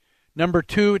 Number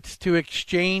two, it's to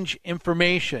exchange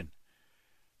information.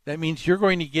 That means you're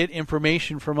going to get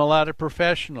information from a lot of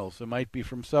professionals. It might be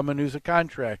from someone who's a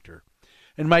contractor.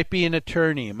 It might be an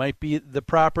attorney. It might be the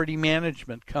property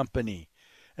management company.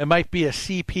 It might be a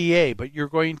CPA, but you're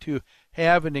going to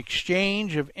have an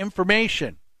exchange of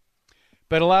information.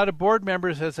 But a lot of board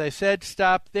members, as I said,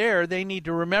 stop there. They need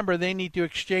to remember they need to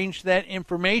exchange that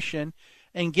information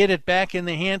and get it back in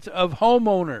the hands of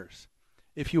homeowners.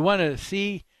 If you want to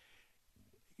see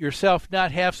yourself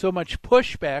not have so much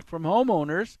pushback from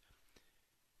homeowners,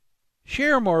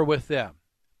 share more with them.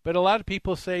 But a lot of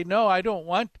people say, no, I don't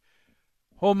want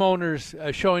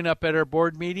homeowners showing up at our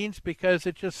board meetings because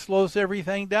it just slows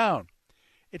everything down.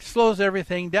 It slows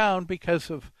everything down because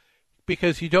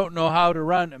you don't know how to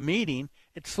run a meeting.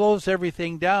 It slows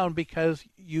everything down because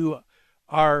you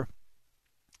are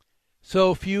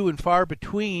so few and far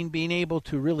between being able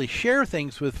to really share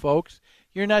things with folks.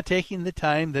 You're not taking the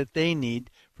time that they need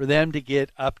for them to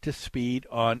get up to speed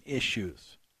on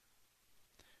issues.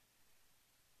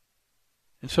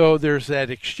 And so there's that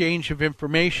exchange of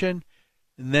information.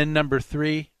 And then number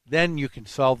 3, then you can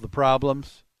solve the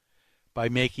problems by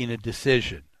making a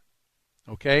decision.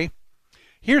 Okay?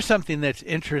 Here's something that's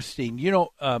interesting. You know,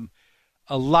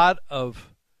 a lot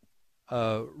of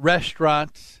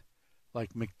restaurants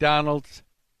like McDonald's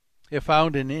have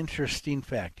found an interesting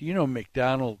fact. You know,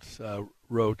 McDonald's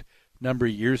wrote a number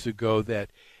of years ago that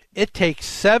it takes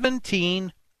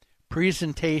 17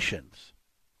 presentations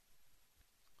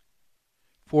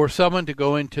for someone to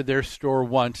go into their store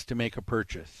once to make a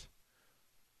purchase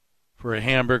for a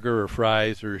hamburger or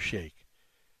fries or a shake.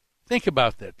 Think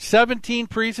about that. 17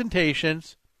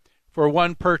 presentations for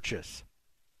one purchase,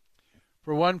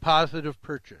 for one positive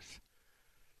purchase.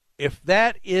 If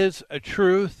that is a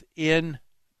truth in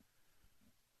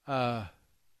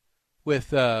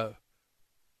with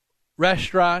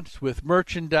restaurants, with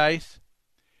merchandise,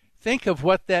 think of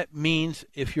what that means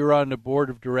if you're on the board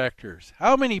of directors.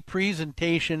 How many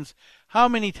presentations, how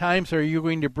many times are you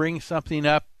going to bring something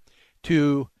up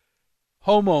to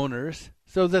homeowners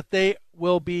so that they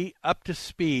will be up to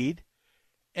speed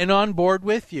and on board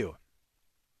with you?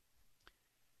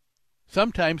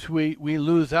 Sometimes we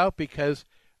lose out because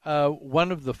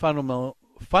one of the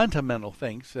fundamental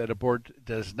things that a board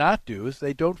does not do is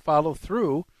they don't follow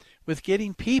through with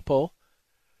getting people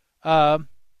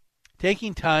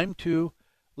taking time to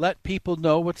let people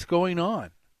know what's going on.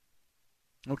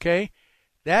 Okay?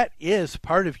 That is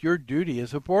part of your duty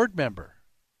as a board member.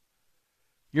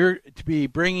 You're to be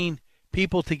bringing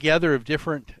people together of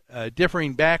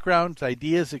differing backgrounds,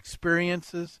 ideas,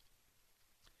 experiences,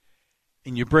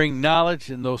 and you bring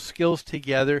knowledge and those skills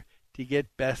together to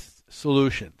get best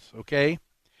solutions. Okay?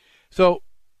 So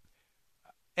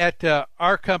at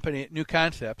our company at New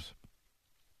Concepts,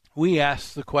 we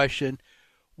ask the question,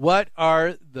 what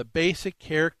are the basic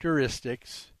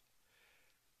characteristics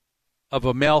of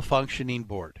a malfunctioning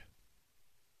board?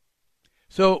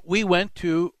 So we went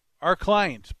to our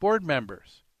clients, board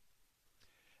members,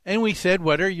 and we said,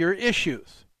 what are your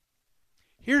issues?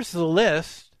 Here's the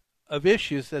list of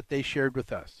issues that they shared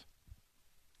with us.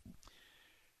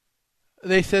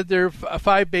 They said there are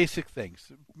 5 basic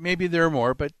things. Maybe there are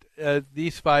more, but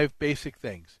these 5 basic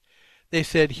things. They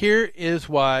said, here is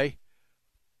why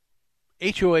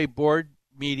HOA board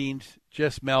meetings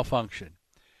just malfunction.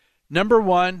 Number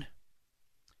 1,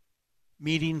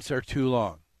 meetings are too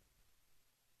long.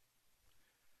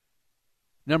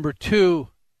 Number 2,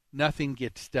 nothing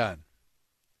gets done.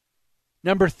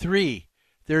 Number 3,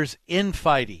 there's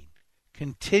infighting,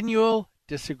 continual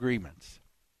disagreements.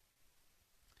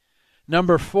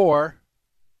 Number 4,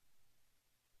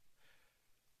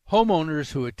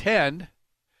 homeowners who attend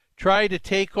try to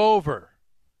take over.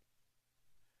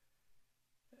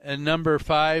 And number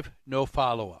 5, no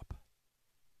follow-up.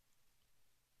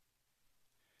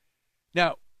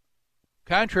 Now,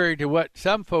 contrary to what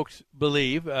some folks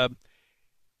believe, a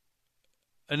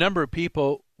number of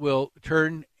people will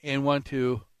turn and want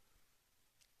to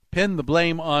pin the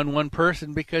blame on one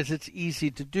person because it's easy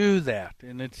to do that.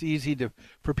 And it's easy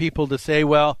for people to say,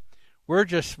 well, we're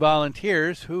just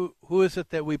volunteers. Who is it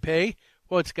that we pay?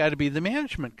 Well, it's got to be the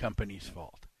management company's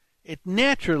fault. It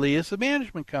naturally is the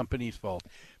management company's fault.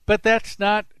 But that's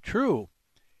not true.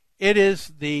 It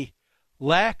is the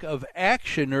lack of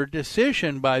action or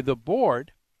decision by the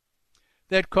board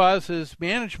that causes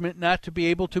management not to be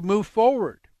able to move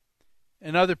forward.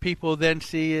 And other people then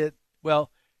see it, well,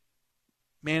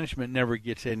 management never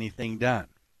gets anything done.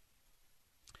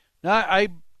 Now, I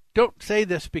don't say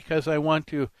this because I want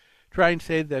to try and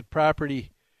say that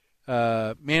property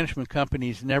management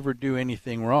companies never do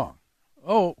anything wrong.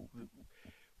 Oh,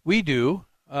 we do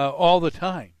all the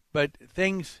time, but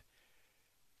things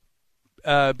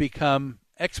become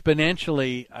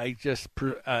exponentially. I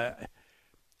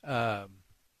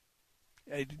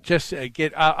just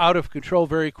get out of control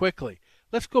very quickly.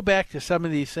 Let's go back to some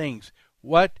of these things.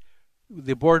 What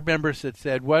the board members had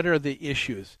said, what are the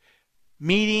issues?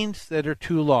 Meetings that are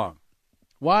too long.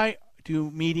 Why do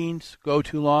meetings go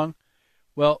too long?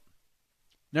 Well,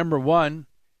 number 1,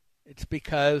 it's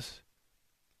because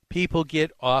people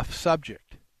get off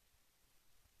subject.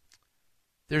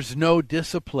 there's no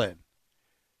discipline.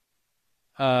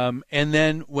 And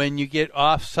then when you get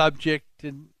off subject,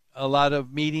 and a lot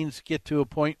of meetings get to a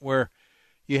point where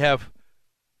you have a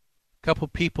couple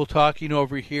people talking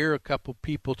over here, a couple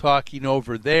people talking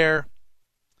over there.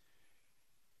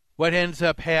 What ends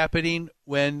up happening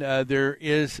when there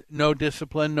is no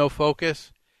discipline, no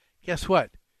focus? Guess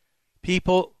what?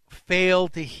 People fail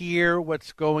to hear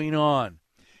what's going on.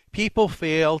 People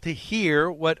fail to hear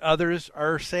what others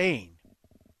are saying.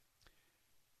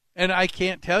 And I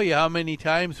can't tell you how many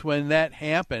times when that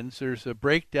happens, there's a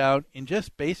breakdown in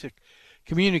just basic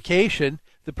communication.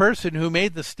 The person who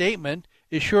made the statement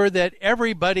is sure that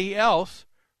everybody else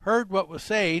heard what was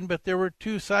saying, but there were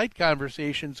two side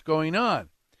conversations going on.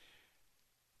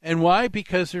 And why?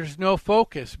 Because there's no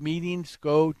focus. Meetings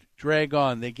drag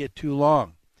on. They get too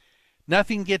long.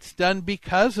 Nothing gets done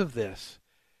because of this.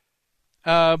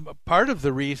 Part of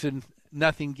the reason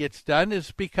nothing gets done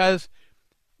is because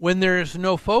when there is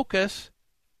no focus,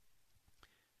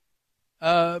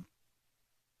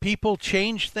 people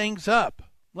change things up.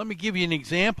 Let me give you an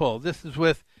example. This is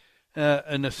with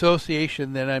an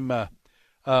association that I'm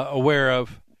aware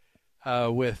of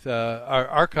with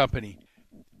our company.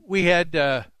 We had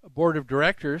a board of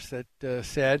directors that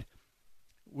said,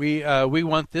 we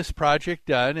want this project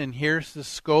done, and here's the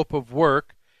scope of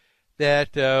work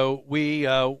that we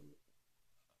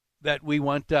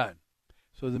want done.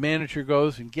 So the manager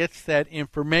goes and gets that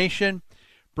information,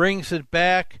 brings it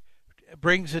back,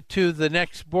 brings it to the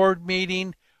next board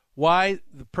meeting. Why?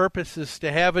 The purpose is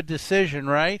to have a decision,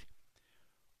 right?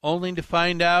 Only to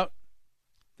find out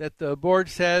that the board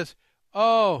says,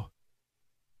 oh,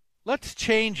 let's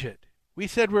change it. We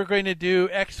said we're going to do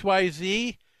X, Y,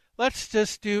 Z. Let's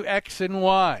just do X and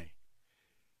Y.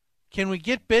 Can we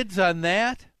get bids on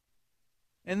that?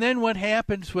 And then what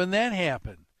happens when that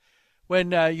happens?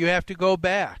 When you have to go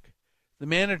back. The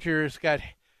manager's got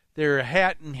their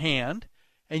hat in hand,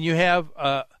 and you have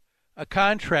a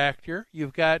contractor.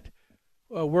 You've got,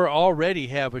 we already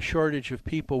have a shortage of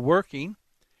people working.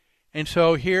 And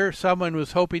so here someone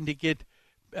was hoping to get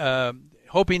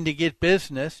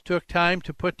business, took time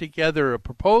to put together a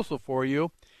proposal for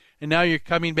you, and now you're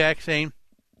coming back saying,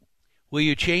 will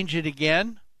you change it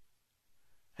again?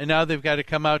 And now they've got to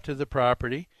come out to the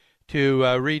property to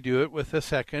redo it with a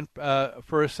second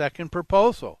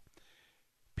proposal.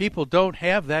 People don't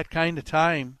have that kind of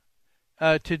time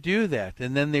to do that,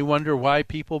 and then they wonder why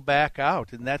people back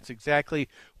out, and that's exactly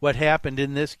what happened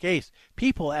in this case.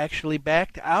 People actually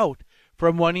backed out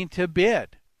from wanting to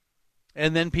bid.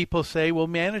 And then people say, well,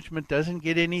 management doesn't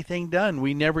get anything done.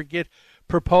 We never get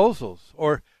proposals.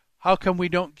 Or how come we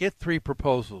don't get 3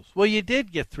 proposals? Well, you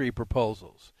did get 3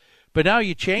 proposals. But now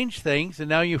you change things, and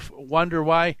now you wonder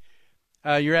why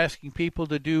you're asking people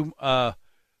to do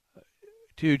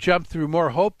to jump through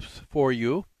more hoops for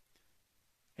you.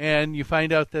 And you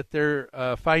find out that they're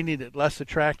finding it less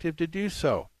attractive to do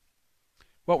so.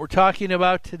 What we're talking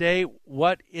about today,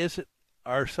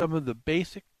 are some of the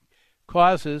basic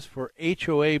causes for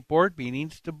HOA board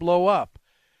meetings to blow up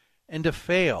and to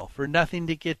fail, for nothing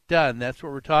to get done. That's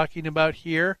what we're talking about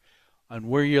here on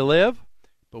Where You Live.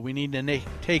 But we need to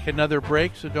take another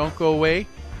break, so don't go away.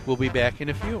 We'll be back in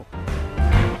a few.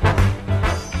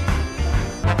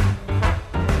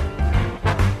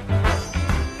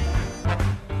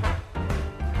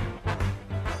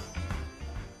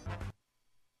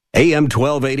 AM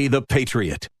 1280, The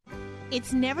Patriot.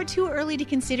 It's never too early to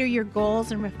consider your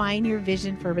goals and refine your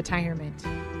vision for retirement.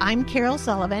 I'm Carol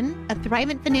Sullivan, a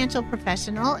Thrivent financial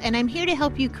professional, and I'm here to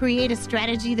help you create a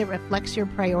strategy that reflects your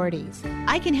priorities.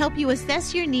 I can help you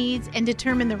assess your needs and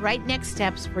determine the right next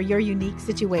steps for your unique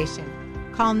situation.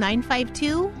 Call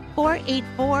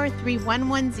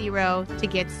 952-484-3110 to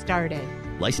get started.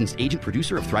 Licensed agent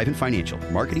producer of Thrivent Financial.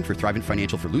 Marketing for Thrivent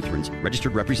Financial for Lutherans.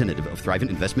 Registered representative of Thrivent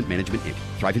Investment Management, Inc.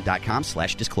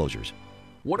 Thrivent.com/disclosures.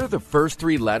 What are the first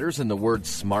 3 letters in the word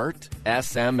SMART?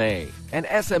 SMA. And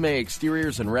SMA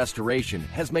Exteriors and Restoration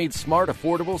has made smart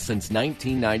affordable since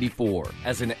 1994.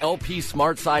 As an LP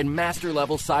SmartSide Master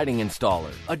Level Siding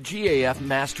Installer, a GAF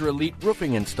Master Elite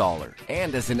Roofing Installer,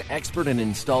 and as an expert in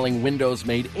installing windows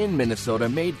made in Minnesota,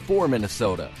 made for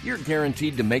Minnesota, you're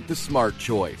guaranteed to make the smart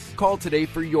choice. Call today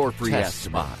for your free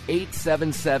estimate.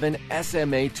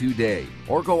 877-SMA today.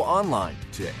 Or go online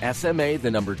to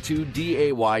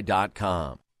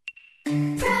SMA2day.com.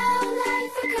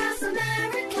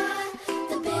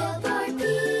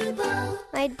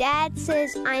 My dad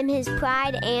says I'm his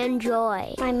pride and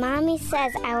joy. My mommy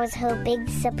says I was her big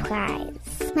surprise.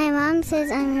 My mom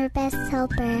says I'm her best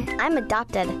helper. I'm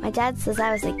adopted. My dad says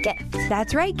I was a gift.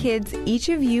 That's right, kids. Each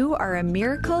of you are a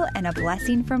miracle and a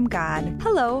blessing from God.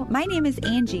 Hello, my name is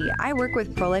Angie. I work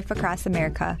with Pro-Life Across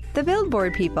America, the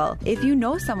Billboard people. If you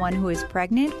know someone who is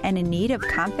pregnant and in need of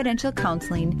confidential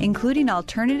counseling, including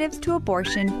alternatives to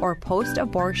abortion or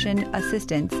post-abortion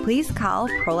assistance, please call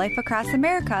Pro-Life Across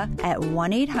America at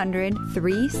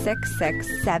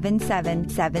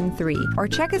 1-800-366-7773 or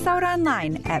check us out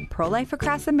online at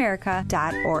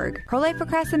prolifeacrossamerica.org. Pro-Life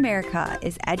Across America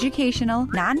is educational,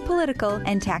 non-political,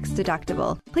 and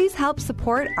tax-deductible. Please help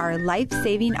support our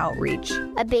life-saving outreach.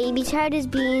 A baby child is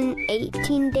being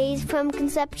 18 days from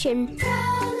conception.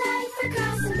 Pro-Life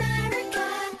Across America,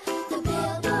 the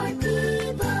Billboard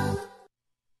people.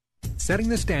 Setting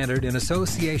the standard in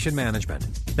association management.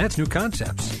 That's New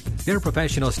Concepts. Their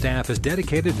professional staff is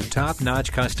dedicated to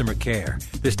top-notch customer care.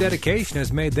 This dedication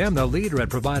has made them the leader at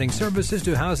providing services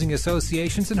to housing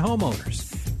associations and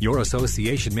homeowners. Your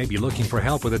association may be looking for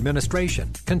help with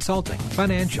administration, consulting,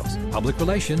 financials, public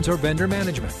relations, or vendor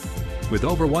management. With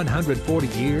over 140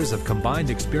 years of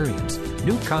combined experience,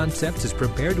 New Concepts is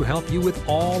prepared to help you with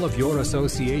all of your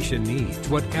association needs,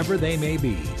 whatever they may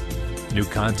be. New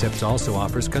Concepts also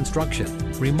offers construction,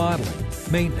 remodeling,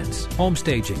 maintenance, home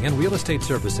staging, and real estate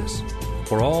services.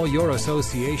 For all your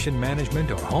association management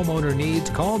or homeowner needs,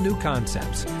 call New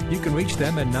Concepts. You can reach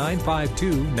them at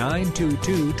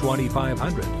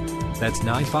 952-922-2500. That's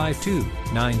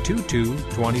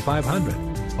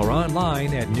 952-922-2500. Or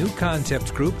online at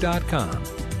newconceptsgroup.com.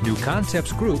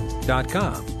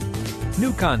 newconceptsgroup.com.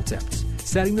 New Concepts,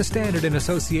 setting the standard in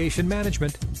association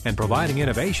management and providing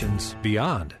innovations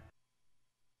beyond.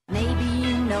 Maybe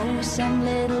you know some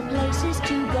little places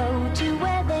to go to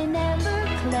where they never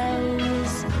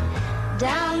close.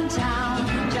 Downtown,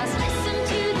 just listen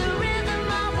to the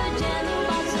rhythm of a gentle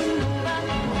bossa nova.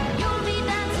 You'll be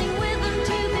dancing with them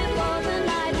too before the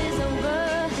night is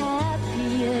over.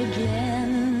 Happy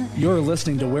again. You're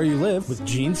listening to Where You Live with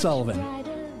Gene Sullivan.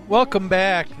 Welcome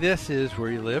back. This is Where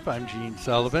You Live. I'm Gene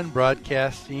Sullivan,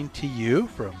 broadcasting to you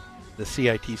from the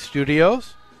CIT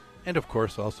studios. And, of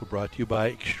course, also brought to you by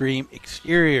Extreme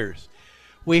Exteriors.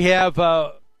 We have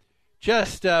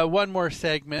just one more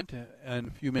segment and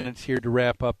a few minutes here to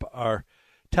wrap up our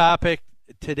topic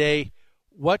today.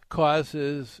 What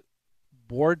causes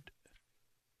boards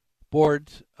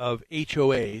of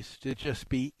HOAs to just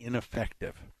be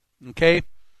ineffective? Okay?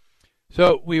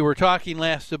 So we were talking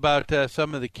last about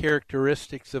some of the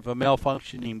characteristics of a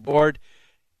malfunctioning board.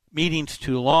 Meetings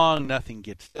too long, nothing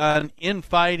gets done,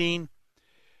 infighting,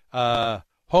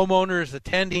 homeowners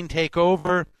attending take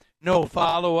over, no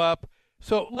follow-up.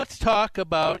 So let's talk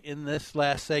about, in this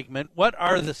last segment, what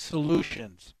are the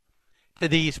solutions to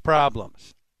these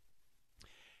problems?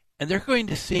 And they're going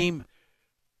to seem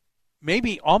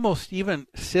maybe almost even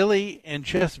silly and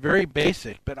just very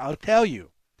basic, but I'll tell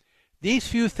you, these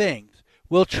few things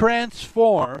will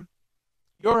transform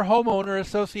your homeowner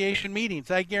association meetings.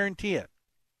 I guarantee it.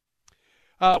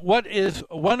 What is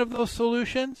one of those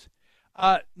solutions?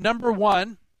 Number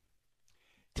one,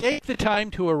 take the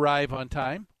time to arrive on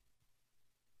time.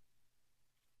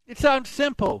 It sounds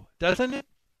simple, doesn't it?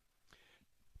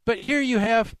 But here you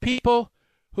have people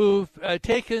who've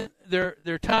taken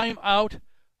their time out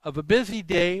of a busy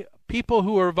day, people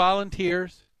who are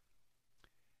volunteers,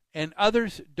 and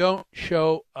others don't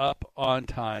show up on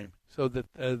time so that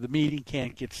the meeting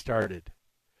can't get started.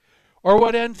 Or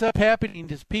what ends up happening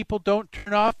is people don't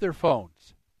turn off their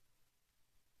phones.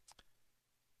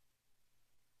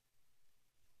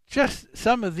 Just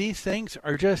some of these things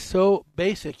are just so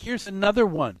basic. Here's another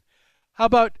one. How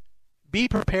about be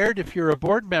prepared if you're a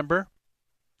board member,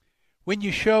 when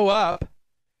you show up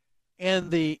and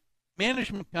the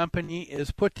management company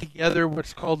is put together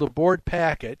what's called a board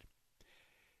packet,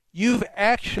 you've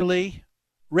actually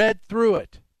read through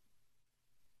it.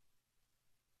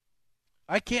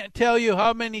 I can't tell you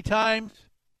how many times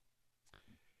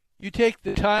you take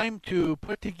the time to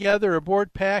put together a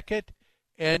board packet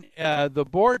and the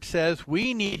board says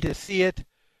we need to see it,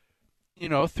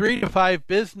 3 to 5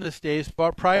 business days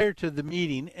prior to the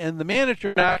meeting, and the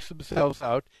manager knocks themselves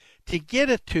out to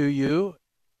get it to you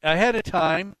ahead of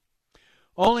time,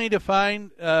 only to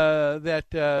find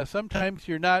that sometimes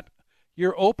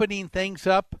you're opening things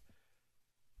up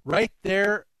right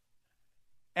there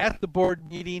at the board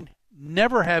meeting,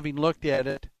 never having looked at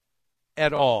it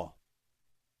at all.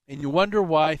 And you wonder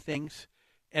why things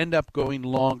end up going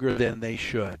longer than they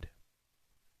should.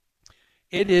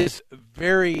 It is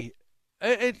very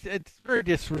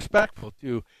disrespectful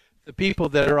to the people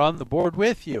that are on the board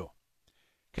with you,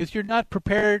 because you're not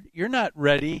prepared, you're not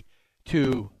ready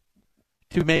to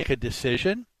to make a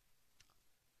decision.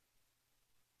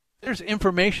 There's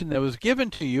information that was given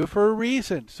to you for a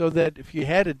reason, so that if you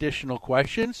had additional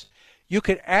questions, you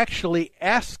could actually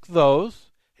ask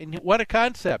those. And what a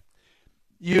concept.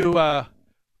 You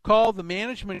call the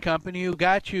management company who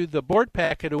got you the board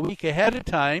packet a week ahead of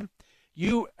time.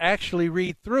 You actually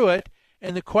read through it,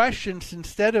 and the questions,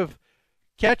 instead of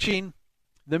catching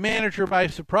the manager by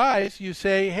surprise, you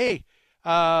say, hey,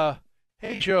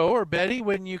 Joe or Betty,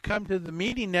 when you come to the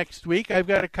meeting next week, I've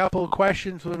got a couple of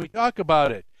questions when we talk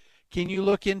about it. Can you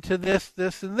look into this,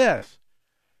 this, and this?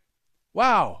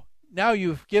 Wow. Now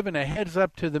you've given a heads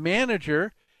up to the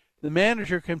manager. The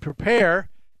manager can prepare.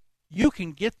 You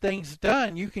can get things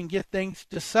done. You can get things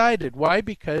decided. Why?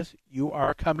 Because you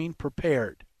are coming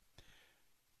prepared.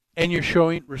 And you're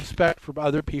showing respect for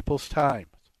other people's time.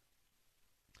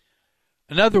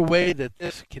 Another way that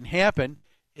this can happen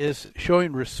is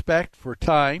showing respect for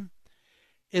time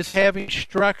is having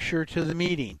structure to the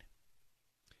meeting.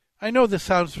 I know this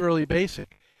sounds really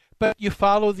basic, but you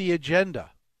follow the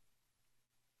agenda.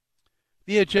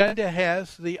 The agenda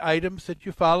has the items that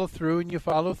you follow through, and you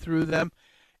follow through them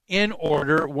in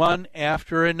order, one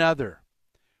after another.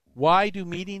 Why do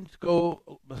meetings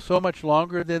go so much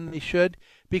longer than they should?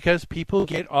 Because people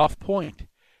get off point.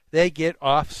 They get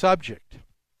off subject.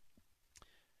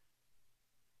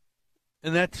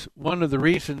 And that's one of the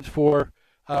reasons for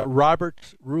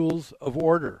Robert's Rules of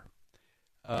Order.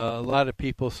 A lot of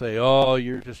people say, oh,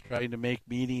 you're just trying to make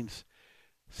meetings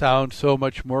sound so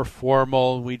much more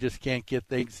formal. We just can't get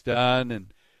things done.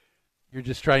 And you're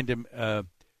just trying to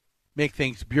make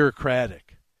things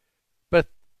bureaucratic. But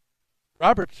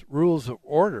Robert's Rules of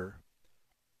Order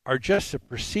are just a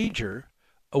procedure,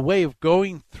 a way of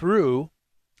going through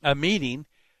a meeting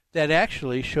that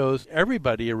actually shows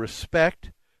everybody a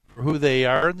respect for who they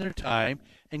are in their time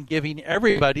and giving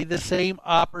everybody the same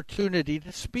opportunity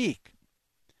to speak.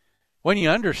 When you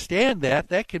understand that,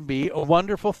 that can be a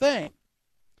wonderful thing.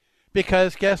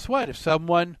 Because guess what? If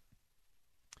someone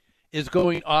is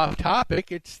going off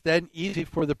topic, it's then easy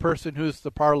for the person who's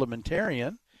the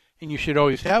parliamentarian, and you should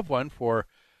always have one for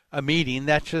a meeting.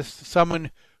 That's just someone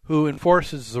who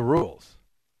enforces the rules.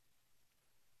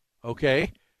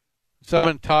 Okay?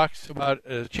 Someone talks about,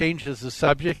 changes the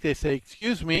subject. They say,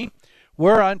 excuse me,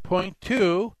 we're on point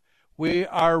 2. We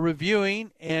are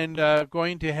reviewing and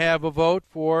going to have a vote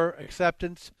for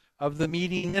acceptance of the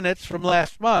meeting minutes from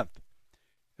last month.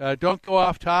 Don't go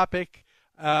off topic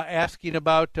asking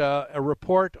about a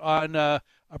report on a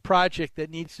project that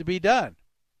needs to be done.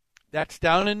 That's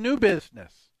down in new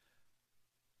business.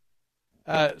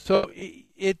 So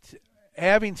it's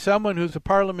having someone who's a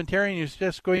parliamentarian who's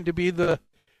just going to be the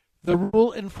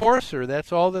rule enforcer.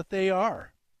 That's all that they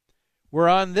are. We're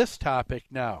on this topic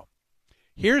now.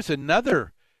 Here's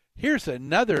another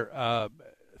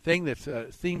thing that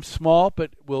seems small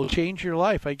but will change your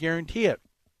life. I guarantee it.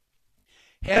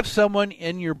 Have someone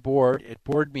in your board at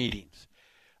board meetings.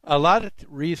 A lot of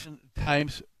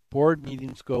times board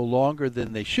meetings go longer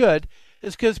than they should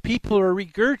is because people are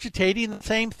regurgitating the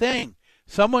same thing.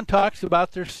 Someone talks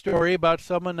about their story about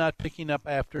someone not picking up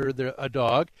after a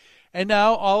dog, and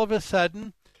now all of a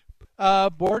sudden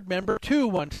board member 2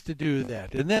 wants to do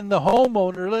that. And then the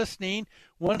homeowner listening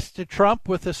wants to trump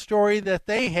with a story that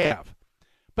they have.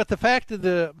 But the fact of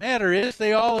the matter is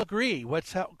they all agree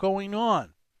what's going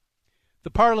on.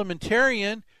 The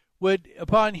parliamentarian would,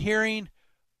 upon hearing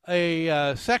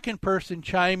a second person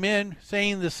chime in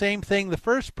saying the same thing the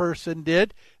first person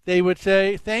did, they would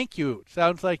say, thank you. It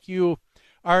sounds like you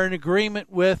are in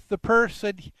agreement with the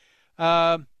person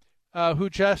who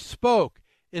just spoke.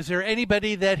 Is there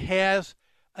anybody that has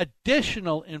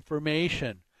additional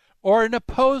information or an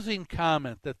opposing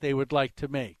comment that they would like to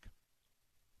make?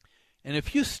 And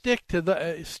if you stick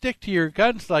to your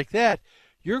guns like that,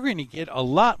 you're going to get a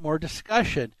lot more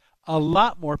discussion, a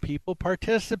lot more people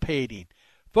participating.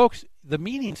 Folks, the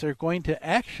meetings are going to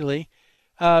actually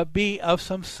be of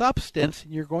some substance,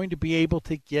 and you're going to be able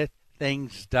to get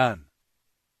things done.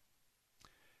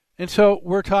 And so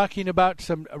we're talking about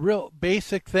some real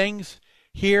basic things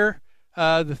here,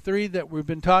 the 3 that we've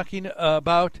been talking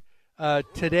about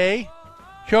today.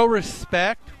 Show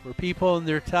respect for people in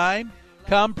their time.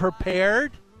 Come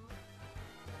prepared.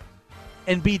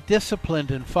 And be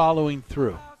disciplined in following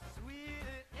through.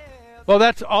 Well,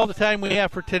 that's all the time we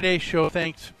have for today's show.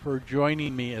 Thanks for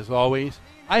joining me as always.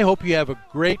 I hope you have a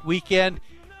great weekend.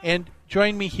 And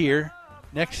join me here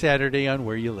next Saturday on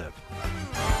Where You Live.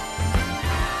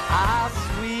 How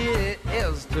sweet it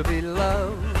is to be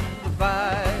loved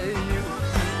by you.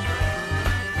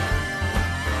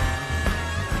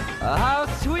 How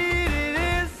sweet it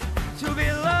is to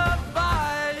be loved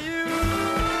by you.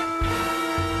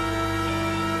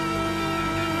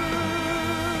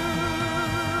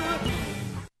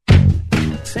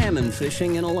 salmon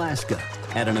fishing in Alaska,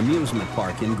 at an amusement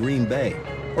park in Green Bay,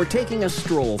 or taking a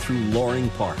stroll through Loring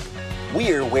Park.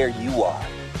 We're where you are.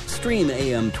 Stream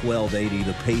AM 1280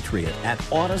 The Patriot at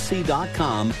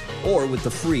Odyssey.com or with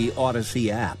the free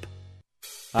Odyssey app.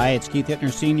 Hi, it's Keith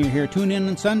Hittner Sr. here. Tune in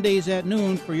on Sundays at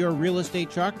noon for your Real Estate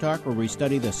Chalk Talk, where we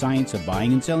study the science of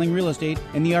buying and selling real estate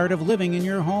and the art of living in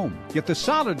your home. Get the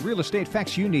solid real estate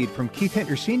facts you need from Keith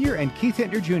Hittner Sr. and Keith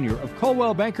Hittner Jr. of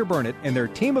Coldwell Banker Burnett and their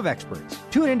team of experts.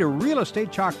 Tune in to Real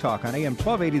Estate Chalk Talk on AM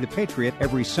 1280 The Patriot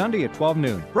every Sunday at 12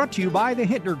 noon. Brought to you by the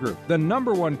Hittner Group, the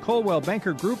 #1 Coldwell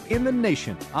Banker Group in the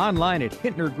nation. Online at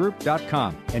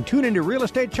HittnerGroup.com. And tune in to Real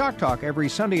Estate Chalk Talk every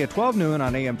Sunday at 12 noon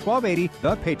on AM 1280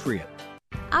 The Patriot.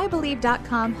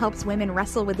 iBelieve.com helps women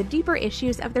wrestle with the deeper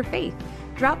issues of their faith.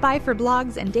 Drop by for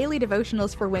blogs and daily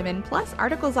devotionals for women, plus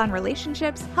articles on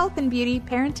relationships, health and beauty,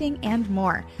 parenting, and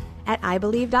more. At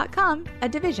iBelieve.com, a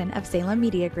division of Salem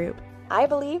Media Group.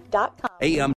 iBelieve.com.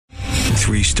 AM.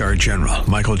 3-star General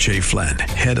Michael J. Flynn,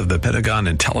 head of the Pentagon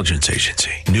Intelligence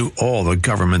Agency, knew all the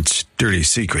government's dirty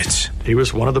secrets. He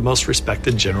was one of the most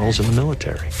respected generals in the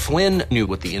military. Flynn knew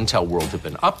what the intel world had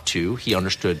been up to. He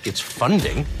understood its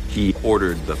funding. He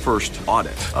ordered the first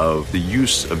audit of the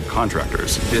use of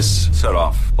contractors. This set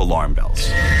off alarm bells.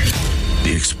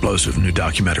 The explosive new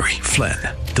documentary, Flynn,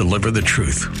 Deliver the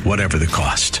Truth, Whatever the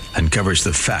Cost, uncovers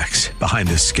the facts behind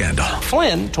this scandal.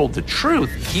 Flynn told the truth.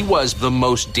 He was the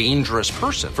most dangerous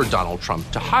person for Donald Trump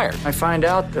to hire. I find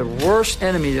out the worst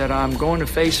enemy that I'm going to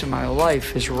face in my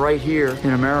life is right here in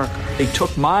America. They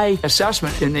took my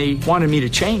assessment and they wanted me to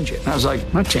change it. And I was like,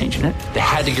 I'm not changing it. They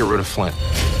had to get rid of Flynn.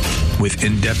 With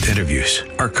in-depth interviews,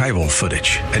 archival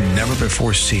footage, and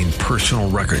never-before-seen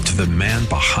personal records of the man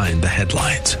behind the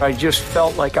headlines. I just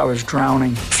felt like I was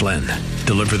drowning. Flynn,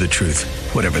 Deliver the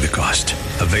Truth, Whatever the Cost.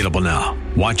 Available now.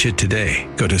 Watch it today.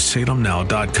 Go to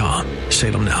salemnow.com.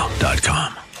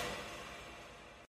 salemnow.com.